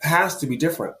it has to be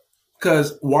different.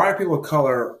 Because why are people of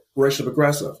color racially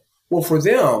progressive? Well, for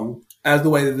them, as the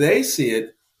way that they see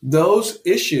it, those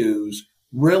issues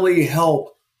really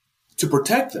help to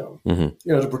protect them,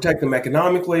 to protect them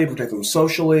economically, protect them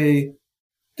socially,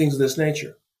 things of this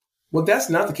nature. Well, that's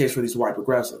not the case for these white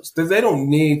progressives. They don't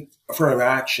need affirmative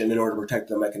action in order to protect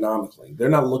them economically. They're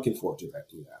not looking forward to that.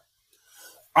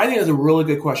 I think it's a really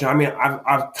good question. I mean,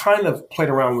 I've kind of played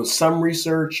around with some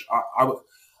research.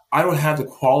 I don't have the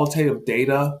qualitative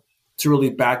data to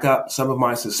really back up some of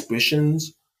my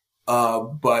suspicions,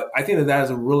 but I think that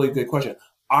is a really good question.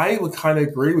 I would kind of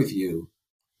agree with you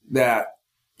that,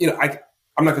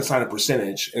 I'm not going to sign a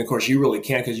percentage. And of course, you really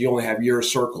can't, because you only have your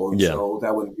circle. And so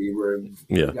that wouldn't be very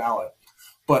valid.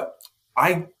 But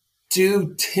I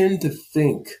do tend to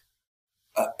think,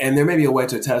 and there may be a way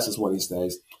to test this one of these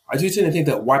days, I do tend to think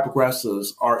that white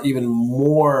progressives are even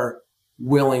more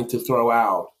willing to throw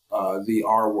out the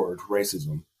R word,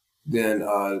 racism, than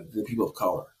the people of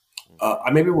color.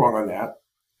 I may be wrong on that,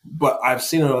 but I've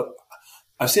seen it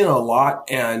a lot,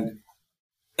 and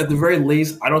at the very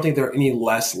least, I don't think they're any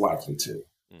less likely to.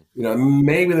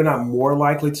 Maybe they're not more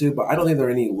likely to, but I don't think they're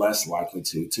any less likely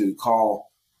to call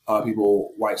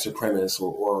people white supremacists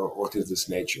or things of this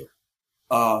nature.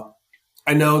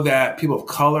 I know that people of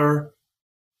color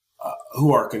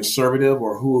who are conservative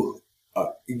or who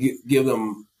give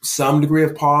them some degree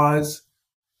of pause,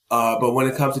 but when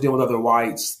it comes to dealing with other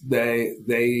whites,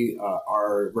 they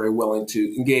are very willing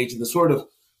to engage in the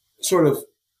sort of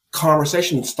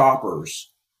conversation stoppers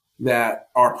that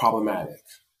are problematic.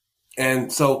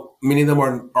 And so many of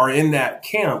them are in that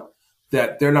camp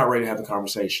that they're not ready to have the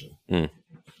conversation.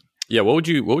 Yeah. What would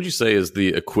you say is the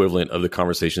equivalent of the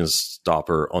conversation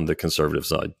stopper on the conservative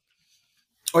side?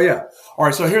 Oh, yeah. All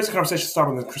right. So here's the conversation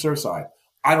stopper on the conservative side.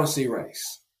 I don't see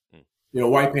race.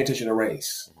 Why pay attention to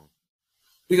race?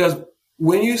 Because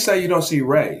when you say you don't see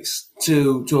race,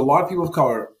 to a lot of people of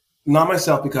color, not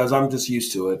myself, because I'm just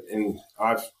used to it and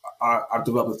I've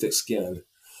developed a thick skin.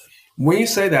 When you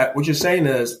say that, what you're saying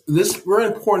is this very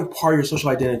important part of your social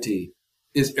identity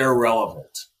is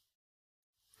irrelevant.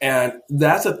 And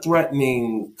that's a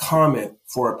threatening comment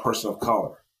for a person of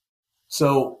color.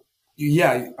 So,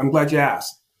 yeah, I'm glad you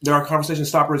asked. There are conversation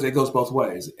stoppers. It goes both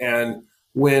ways. And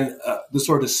when the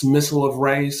sort of dismissal of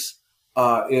race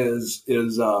is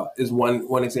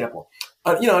one example.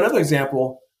 Another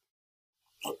example,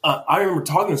 I remember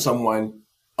talking to someone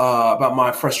about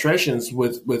my frustrations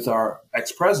with our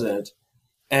ex-president,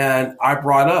 and I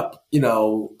brought up,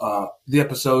 the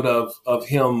episode of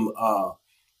him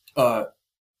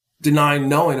denying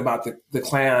knowing about the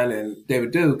Klan and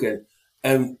David Duke,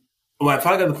 and when I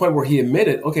finally got to the point where he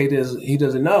admitted, okay, he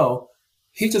doesn't know,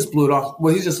 he just blew it off.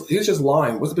 Well, he was just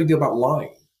lying. What's the big deal about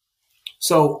lying?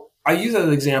 So I use that as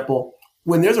an example.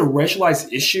 When there's a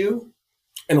racialized issue,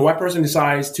 and a white person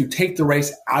decides to take the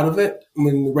race out of it,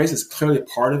 when the race is clearly a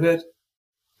part of it,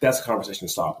 that's a conversation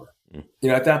stopper.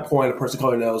 At that point, a person of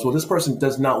color knows, well, this person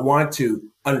does not want to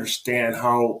understand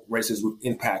how racism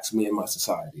impacts me and my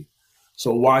society.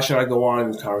 So why should I go on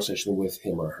in conversation with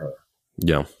him or her?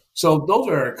 Yeah. So those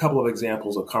are a couple of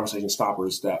examples of conversation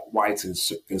stoppers that whites and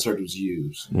conservatives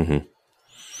use. Mm-hmm.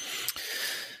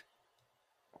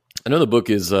 I know the book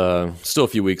is still a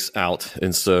few weeks out,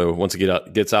 and so once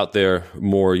it gets out there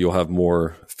more, you'll have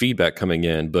more feedback coming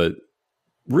in. But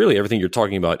really, everything you're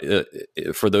talking about,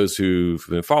 for those who've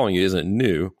been following you, isn't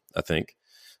new, I think.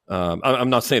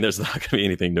 I'm not saying there's not going to be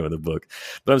anything new in the book,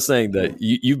 but I'm saying that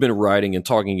you've been writing and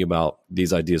talking about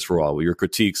these ideas for a while. Your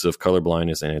critiques of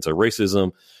colorblindness and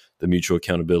anti-racism, the mutual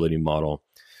accountability model.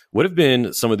 What have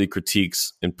been some of the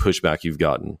critiques and pushback you've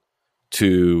gotten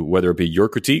to, whether it be your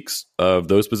critiques of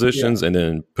those positions and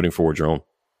then putting forward your own?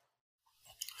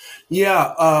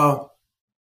 Yeah,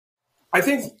 I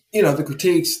think, the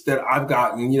critiques that I've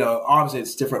gotten, obviously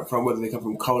it's different from whether they come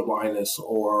from colorblindness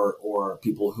or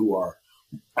people who are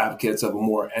advocates of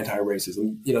more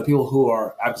anti-racism. People who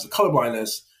are advocates of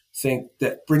colorblindness think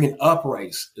that bringing up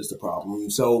race is the problem.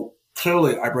 So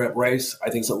clearly I bring up race. I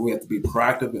think something we have to be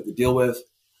proactive, we have to deal with.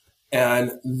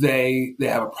 And they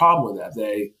have a problem with that.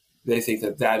 They think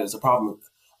that is a problem.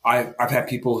 I've had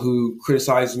people who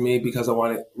criticize me because I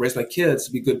want to raise my kids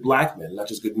to be good black men, not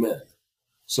just good men.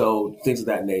 So things of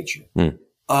that nature. From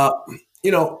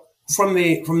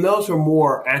those who are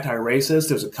more anti-racist,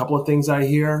 there's a couple of things I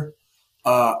hear.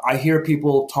 I hear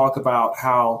people talk about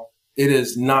how it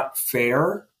is not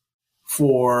fair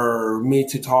for me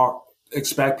to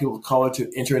expect people of color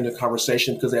to enter into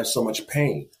conversation because they have so much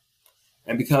pain.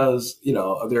 And because,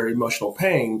 of their emotional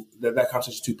pain, that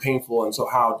conversation is too painful. And so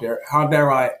how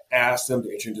dare I ask them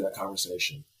to enter into that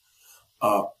conversation?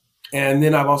 And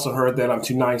then I've also heard that I'm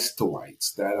too nice to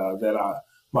whites, that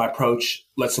my approach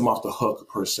lets them off the hook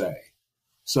per se.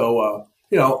 So,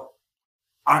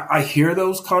 I hear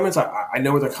those comments. I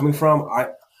know where they're coming from.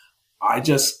 I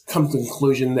just come to the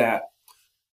conclusion that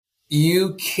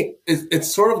you can't,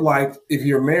 it's sort of like if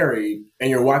you're married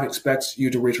and your wife expects you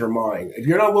to read her mind. If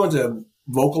you're not willing to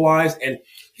vocalize, and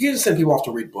you can just send people off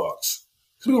to read books.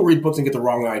 People read books and get the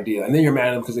wrong idea, and then you're mad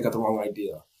at them because they got the wrong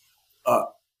idea.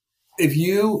 If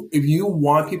you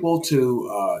want people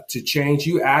to change,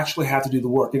 you actually have to do the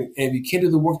work. And if you can't do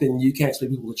the work, then you can't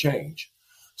expect people to change.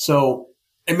 So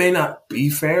it may not be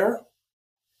fair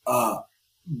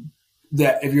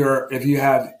that if you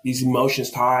have these emotions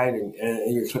tied and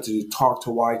you're expected to talk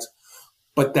to whites,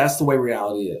 but that's the way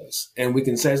reality is. And we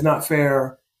can say it's not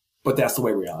fair, but that's the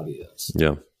way reality is.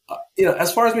 Yeah.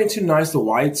 As far as being too nice to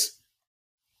whites,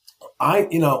 I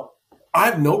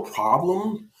have no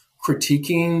problem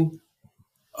critiquing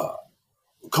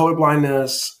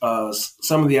colorblindness,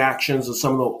 some of the actions of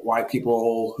some of the white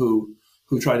people who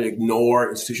try to ignore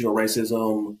institutional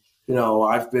racism.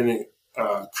 I've been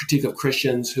a critique of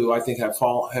Christians who I think have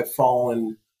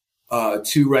fallen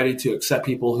too ready to accept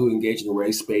people who engage in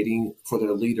race baiting for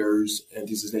their leaders and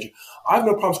things of this nature. I have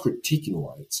no problems critiquing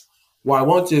whites. What I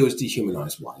won't do is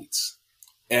dehumanize whites.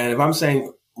 And if I'm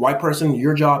saying, white person,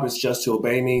 your job is just to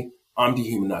obey me, I'm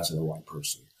dehumanizing the white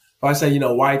person. If I say,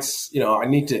 whites, I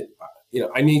need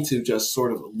to just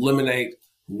sort of eliminate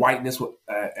whiteness, and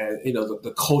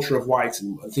the culture of whites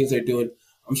and things they're doing,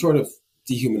 I'm sort of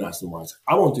dehumanizing whites.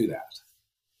 I won't do that.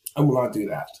 I will not do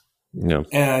that. No.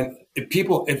 And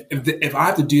if I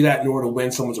have to do that in order to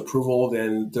win someone's approval,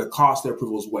 then the cost of their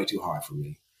approval is way too high for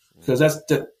me, because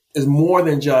that is more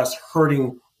than just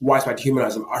hurting whites by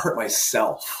dehumanizing them. I hurt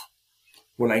myself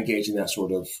when I engage in that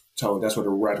sort of tone, that sort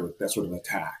of rhetoric, that sort of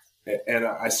attack, and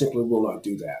I simply will not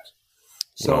do that.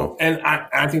 So, and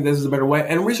I think this is a better way,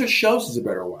 and research shows it's a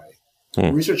better way.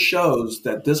 Research shows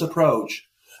that this approach,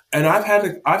 and I've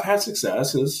had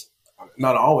successes,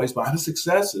 not always, but I've had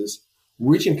successes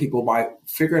reaching people by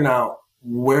figuring out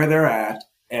where they're at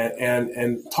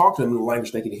and talk to them in the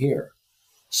language they can hear.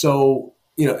 So,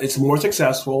 it's more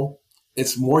successful,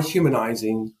 it's more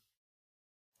humanizing.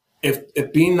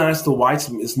 If being nice to whites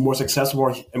is more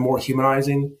successful and more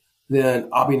humanizing, then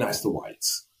I'll be nice to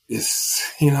whites. It's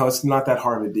not that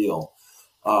hard of a deal.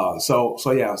 So those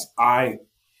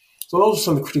are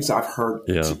some of the critiques I've heard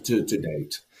to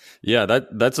date. Yeah,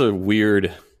 that's a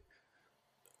weird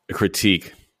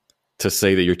critique to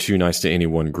say that you're too nice to any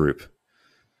one group,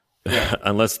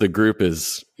 unless the group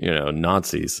is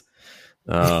Nazis.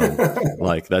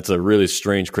 Like, that's a really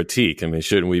strange critique. I mean,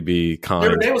 shouldn't we be kind?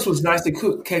 Aaron Davis was nice to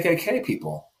KKK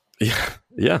people.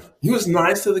 Yeah. He was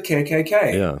nice to the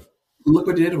KKK. Yeah. Look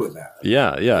what he did with that.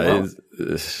 Yeah. It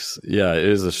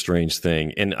is a strange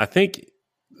thing. And I think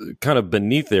kind of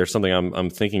beneath there, something I'm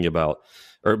thinking about,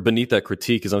 or beneath that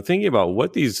critique, is I'm thinking about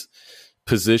what these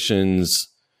positions,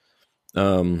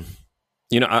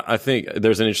 I think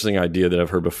there's an interesting idea that I've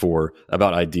heard before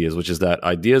about ideas, which is that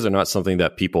ideas are not something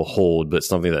that people hold, but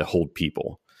something that hold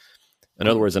people. In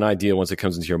other words, an idea, once it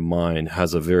comes into your mind,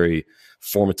 has a very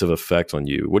formative effect on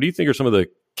you. What do you think are some of the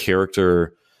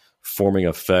character forming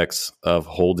effects of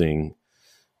holding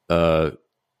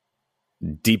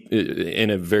deep, in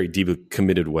a very deep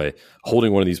committed way,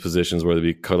 holding one of these positions, whether it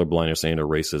be colorblindness and or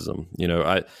racism?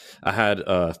 I had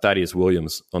Thaddeus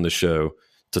Williams on the show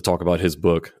to talk about his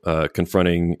book,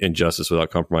 Confronting Injustice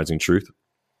Without Compromising Truth.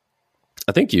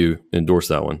 I think you endorsed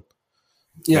that one.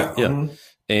 Yeah. Yeah. Mm-hmm.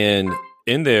 And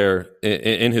in there,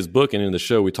 in his book and in the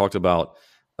show, we talked about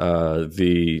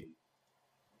the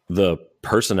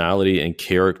personality and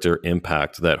character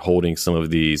impact that holding some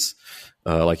of these,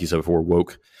 like you said before,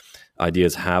 woke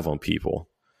ideas have on people.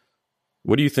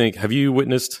 What do you think? Have you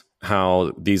witnessed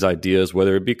how these ideas,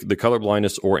 whether it be the color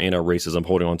blindness or anti-racism,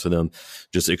 holding on to them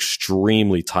just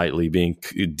extremely tightly, being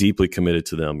deeply committed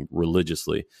to them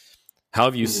religiously? How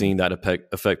have you seen that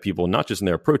affect people, not just in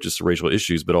their approaches to racial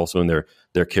issues, but also in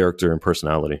their character and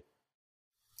personality?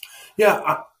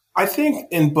 Yeah, I think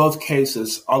in both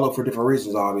cases, although for different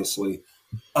reasons, obviously,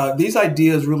 these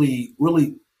ideas really,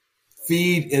 really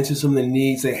feed into some of the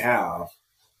needs they have,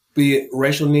 be it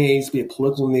racial needs, be it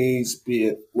political needs, be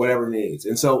it whatever needs.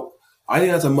 And so I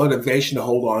think that's a motivation to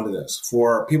hold on to this.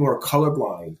 For people who are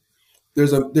colorblind,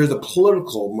 there's a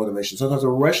political motivation, sometimes a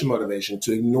racial motivation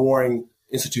to ignoring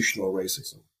institutional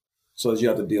racism, so that you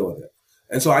have to deal with it.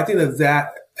 And so I think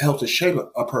that helps to shape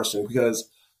a person, because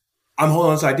I'm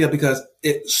holding on to this idea because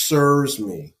it serves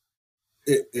me.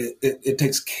 It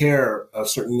takes care of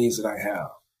certain needs that I have.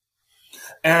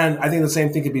 And I think the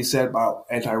same thing could be said about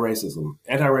anti-racism.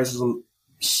 Anti-racism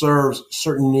serves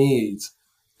certain needs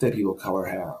that people of color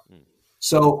have.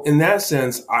 So in that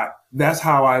sense, that's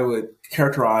how I would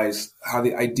characterize how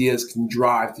the ideas can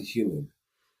drive the human.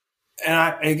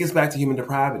 And it gets back to human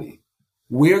depravity.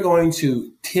 We're going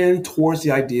to tend towards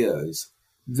the ideas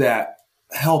that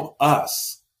help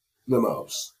us the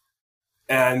most.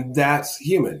 And that's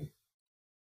human.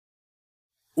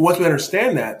 Once we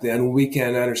understand that, then we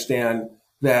can understand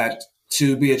that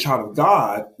to be a child of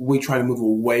God, we try to move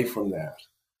away from that.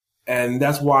 And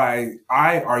that's why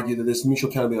I argue that this mutual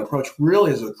accountability approach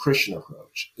really is a Christian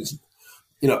approach. It's,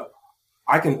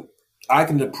 I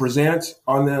can present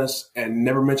on this and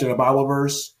never mention a Bible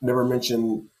verse, never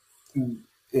mention,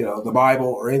 the Bible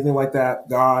or anything like that,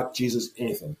 God, Jesus,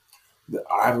 anything.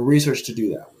 I have research to do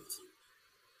that with.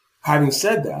 Having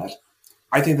said that,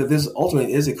 I think that this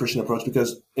ultimately is a Christian approach,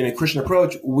 because in a Christian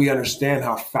approach, we understand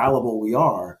how fallible we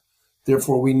are.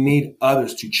 Therefore, we need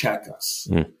others to check us.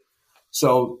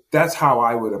 So that's how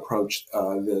I would approach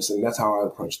this, and that's how I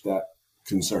approach that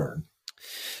concern.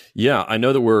 Yeah, I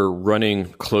know that we're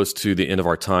running close to the end of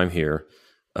our time here,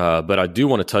 but I do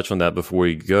want to touch on that before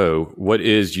we go. What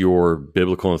is your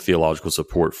biblical and theological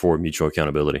support for mutual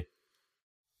accountability?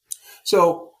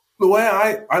 So the way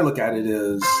I look at it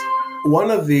is,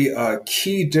 one of the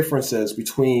key differences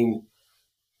between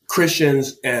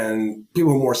Christians and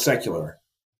people who are more secular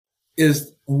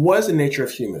is, what is the nature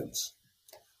of humans?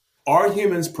 Are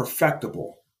humans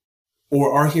perfectible,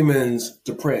 or are humans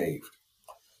depraved?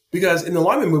 Because in the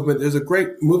Enlightenment movement, there's a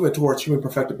great movement towards human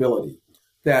perfectibility,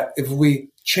 that if we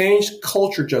change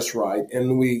culture just right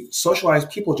and we socialize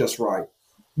people just right,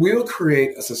 we will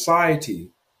create a society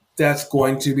that's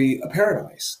going to be a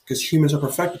paradise, because humans are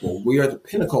perfectible. We are the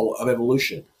pinnacle of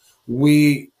evolution.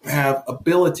 We have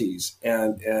abilities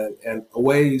and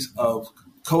ways of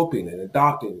coping and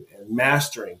adopting and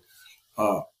mastering.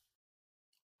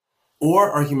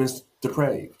 Or are humans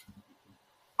depraved?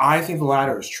 I think the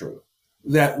latter is true.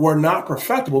 That we're not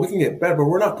perfectible. We can get better, but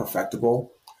we're not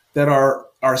perfectible. That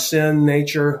our sin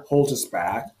nature holds us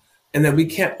back, and that we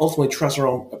can't ultimately trust our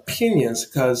own opinions,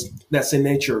 because that sin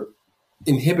nature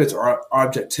inhibits our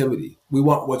objectivity. We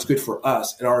want what's good for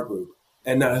us in our group,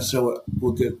 and not necessarily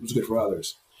what's good for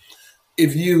others.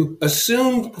 If you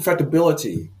assume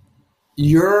perfectibility,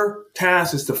 your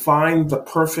task is to find the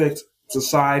perfect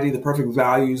society, the perfect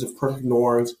values, the perfect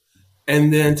norms,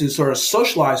 and then to sort of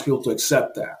socialize people to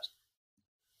accept that.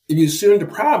 If you assume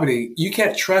depravity, you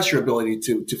can't trust your ability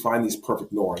to find these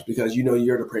perfect norms, because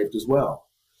you're depraved as well.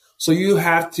 So you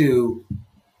have to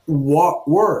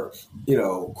work,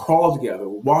 crawl together,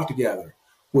 walk together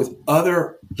with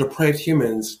other depraved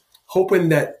humans, hoping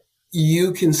that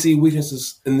you can see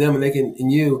weaknesses in them and they can in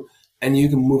you, and you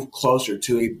can move closer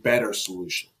to a better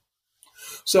solution.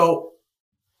 So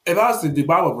if I was to do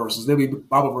Bible verses, there'd be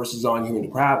Bible verses on human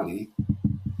depravity.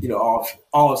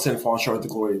 all of sin falls short of the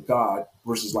glory of God,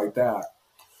 verses like that.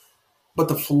 But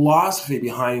the philosophy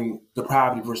behind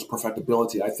depravity versus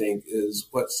perfectibility, I think, is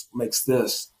what makes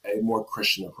this a more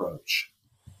Christian approach.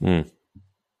 Mm.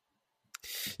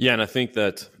 Yeah, and I think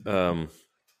that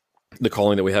the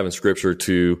calling that we have in Scripture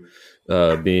to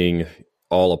being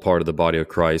all a part of the body of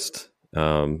Christ,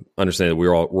 understanding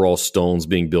that we're all stones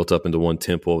being built up into one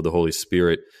temple of the Holy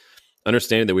Spirit,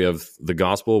 understanding that we have the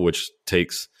gospel, which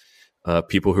takes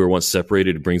people who are once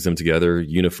separated, it brings them together,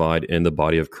 unified in the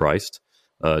body of Christ.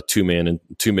 Two men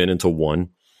into one,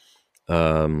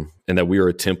 and that we are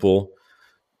a temple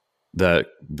that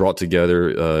brought together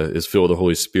is filled with the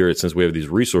Holy Spirit. Since we have these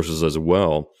resources as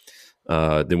well,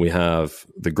 then we have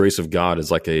the grace of God is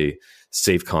like a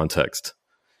safe context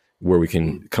where we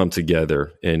can come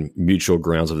together in mutual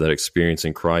grounds of that experience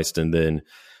in Christ. And then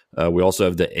we also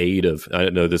have the aid of,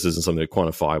 I know this isn't something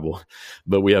quantifiable,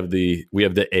 but we have the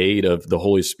aid of the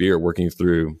Holy Spirit working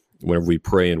through whenever we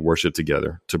pray and worship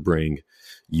together to bring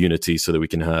unity so that we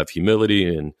can have humility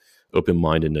and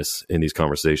open-mindedness in these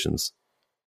conversations.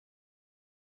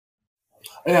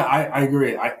 Yeah, I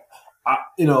agree. I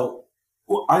thought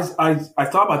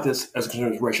about this as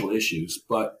concerns racial issues,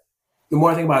 but the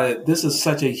more I think about it, this is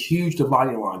such a huge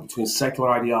dividing line between secular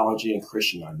ideology and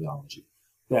Christian ideology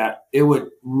that it would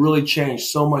really change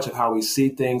so much of how we see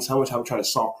things, how we try to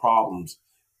solve problems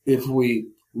if we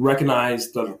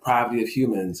recognize the depravity of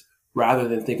humans rather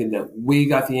than thinking that we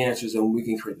got the answers and we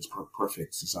can create this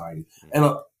perfect society.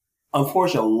 And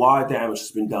unfortunately, a lot of damage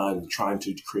has been done trying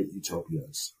to create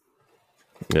utopias.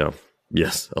 Yeah.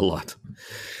 Yes, a lot.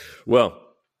 Well,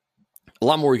 a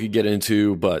lot more we could get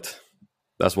into, but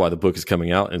that's why the book is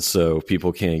coming out. And so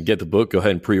people can get the book. Go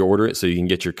ahead and pre-order it so you can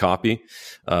get your copy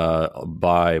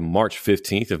by March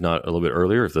 15th, if not a little bit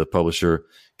earlier, if the publisher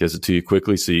gets it to you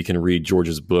quickly, so you can read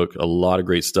George's book. A lot of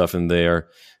great stuff in there.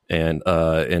 And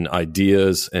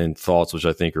ideas and thoughts, which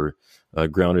I think are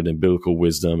grounded in biblical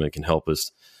wisdom and can help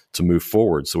us to move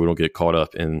forward so we don't get caught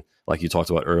up in, like you talked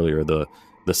about earlier, the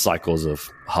cycles of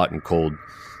hot and cold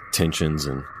tensions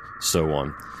and so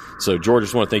on. So, George, I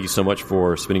just want to thank you so much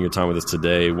for spending your time with us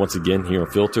today. Once again, here on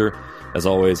Filter, as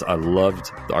always, I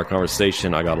loved our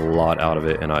conversation. I got a lot out of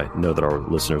it, and I know that our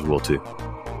listeners will too.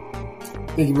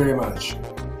 Thank you very much.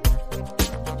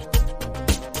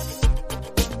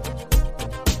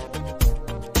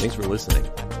 Thanks for listening.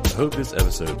 I hope this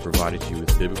episode provided you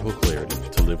with biblical clarity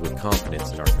to live with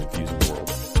confidence in our confusing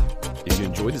world. If you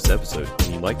enjoyed this episode and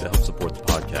you'd like to help support the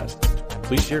podcast,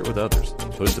 please share it with others,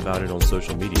 post about it on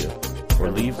social media,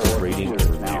 or leave a rating and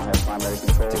review.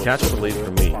 To catch up the latest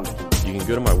from me, you can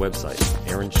go to my website,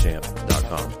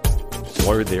 aaronchamp.com.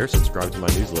 While you're there, subscribe to my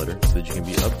newsletter so that you can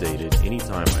be updated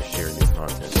anytime I share new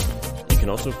content. You can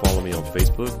also follow me on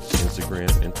Facebook, Instagram,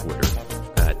 and Twitter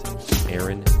at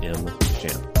Aaron M.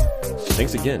 Champ.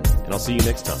 Thanks again, and I'll see you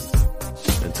next time.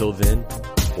 Until then,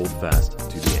 hold fast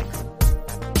to the anchor.